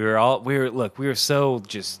 We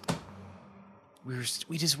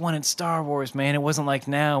just wanted Star Wars, man. It wasn't like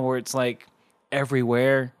now where it's like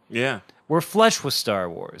everywhere. Yeah. We're flush with Star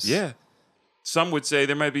Wars. Yeah. Some would say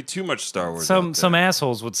there might be too much Star Wars. Some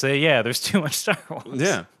assholes would say, yeah, there's too much Star Wars.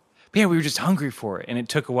 Yeah. But yeah, we were just hungry for it, and it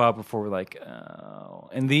took a while before we're like, oh.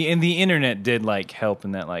 And the internet did like help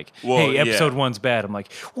in that, like, Well, hey, yeah. episode 1's bad. I'm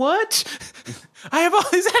like, what? I have all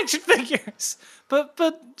these action figures, but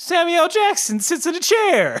Samuel L. Jackson sits in a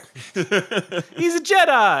chair. He's a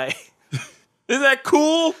Jedi. Isn't that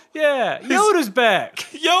cool? Yeah, Yoda's back.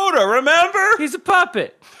 Yoda, remember? He's a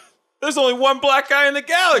puppet. There's only one black guy in the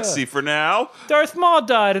galaxy for now. Darth Maul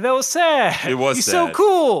died, and that was sad. It was He's sad. so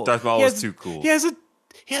cool. Darth Maul He was has- too cool. He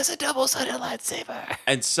has a double-sided lightsaber.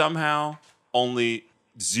 And somehow only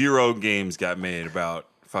 0 games got made about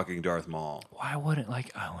fucking Darth Maul. Why wouldn't I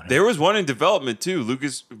want to? There was one in development too.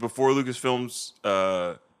 Before Lucasfilms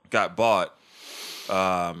got bought,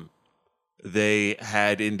 they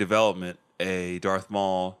had in development a Darth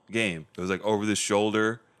Maul game. It was like over the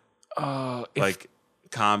shoulder, like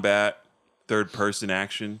combat, third person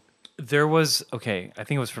action. There was I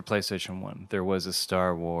think it was for PlayStation 1. There was a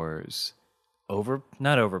Star Wars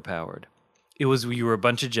not overpowered. It was you were a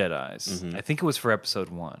bunch of Jedis. Mm-hmm. I think it was for episode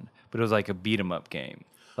 1, but it was like a beat 'em up game.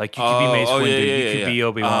 Like you could be Mace Windu, you could be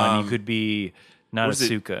Obi-Wan, you could be was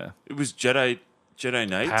it? Asuka. It was Jedi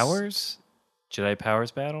Knights Powers? Jedi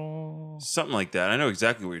Powers Battle? something like that. I know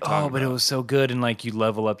exactly what you're talking Oh, about. but it was so good, and like you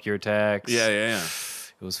level up your attacks. yeah.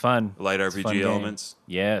 It was fun. Light It's a fun RPG game. elements.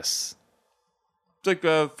 Yes. It's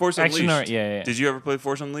like Force Action Unleashed. art, yeah. Did you ever play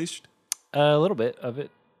Force Unleashed? A little bit of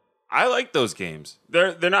it. I like those games.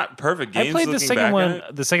 They're not perfect games. I played the looking second back one. at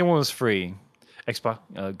it. The second one was free.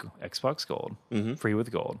 Xbox Gold. Free with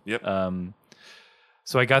gold. Yep.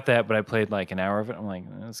 So I got that, but I played like an hour of it. I'm like,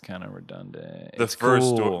 that's kind of redundant. The It's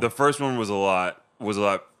first cool. the first one was a lot. It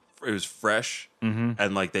was fresh,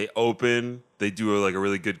 and like they do like a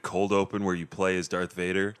really good cold open where you play as Darth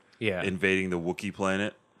Vader, Yeah. invading the Wookiee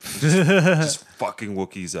planet, just fucking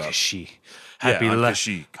Wookiees up. Kashyyyk. Yeah, Happy, on li-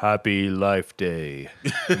 Kashyyyk. Happy Life Day,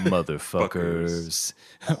 motherfuckers.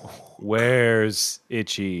 Where's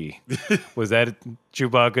Itchy? Was that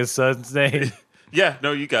Chewbacca's son's name? Yeah,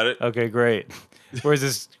 no, you got it. Okay, great. Where's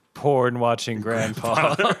this porn watching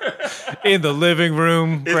grandpa? In the living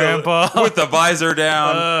room, grandpa. With the visor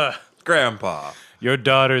down, Grandpa. Your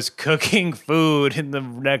daughter's cooking food in the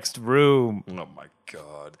next room. Oh my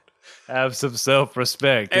god, Have some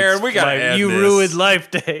self-respect. Aaron, It's we gotta like, end you this. ruined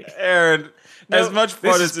Life Day. Aaron. as much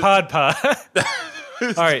fun this as is Pod Pod.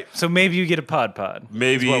 All right, so maybe you get a pod.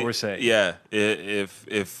 Maybe is what we're saying. Yeah,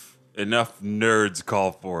 if enough nerds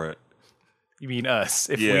call for it. You mean us?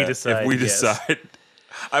 If Yeah, we decide. if we yes. decide.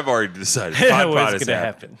 I've already decided. What's Pod going is to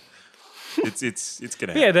happening. happen? It's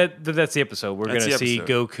gonna happen. Yeah, that's the episode. We're That's going to the see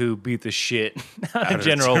episode. Goku beat the shit out Out of of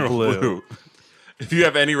General Blue. If you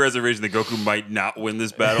have any reservation that Goku might not win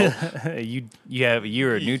this battle,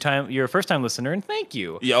 You're a first time listener, and thank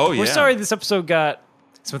you. Yeah, oh, We're yeah. sorry this episode got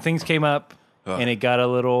some things came up and it got a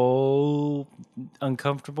little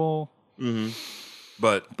uncomfortable.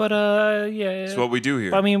 but But yeah, it's what we do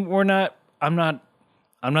here. I mean, I'm not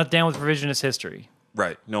down with revisionist history.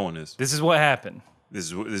 Right? No one is. This is what happened.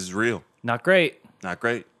 This is real. Not great. Not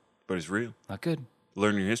great, but it's real. Not good.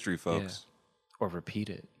 Learn your history, folks. Or repeat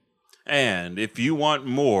it. And if you want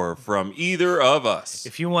more from either of us,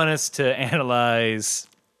 If you want us to analyze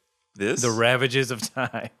this the ravages of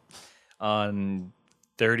time on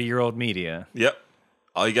 30-year-old media, Yep.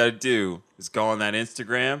 All you got to do is go on that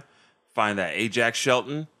Instagram, find that Ajax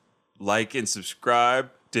Shelton, like and subscribe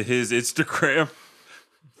to his Instagram,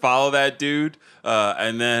 follow that dude,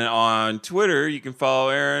 and then on Twitter you can follow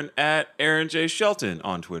Aaron at Aaron J Shelton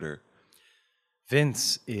on Twitter.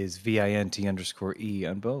 Vince is VINT_E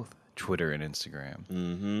on both Twitter and Instagram.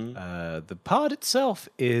 The pod itself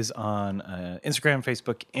is on Instagram,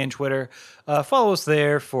 Facebook, and Twitter. Follow us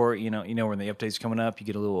there for when the updates coming up. You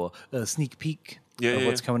get a little sneak peek of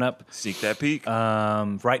what's coming up. Sneak that peek,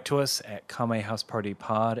 Write to us at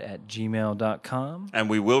kamehousepartypod@gmail.com. and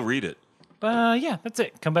we will read it. Yeah, that's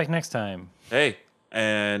it. Come back next time. Hey,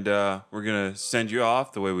 and we're gonna send you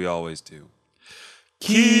off the way we always do.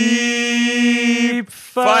 Keep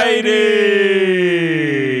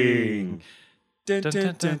fighting. Dun, dun,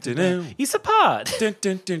 dun, dun, dun. He's a pod. Dun,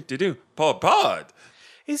 dun, dun, dun, dun. Pod.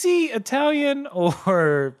 Is he Italian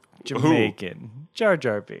or Jamaican? Jar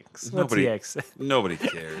Jar Binks. What's Nobody- the accent? Nobody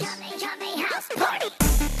cares. Yummy, yummy house party.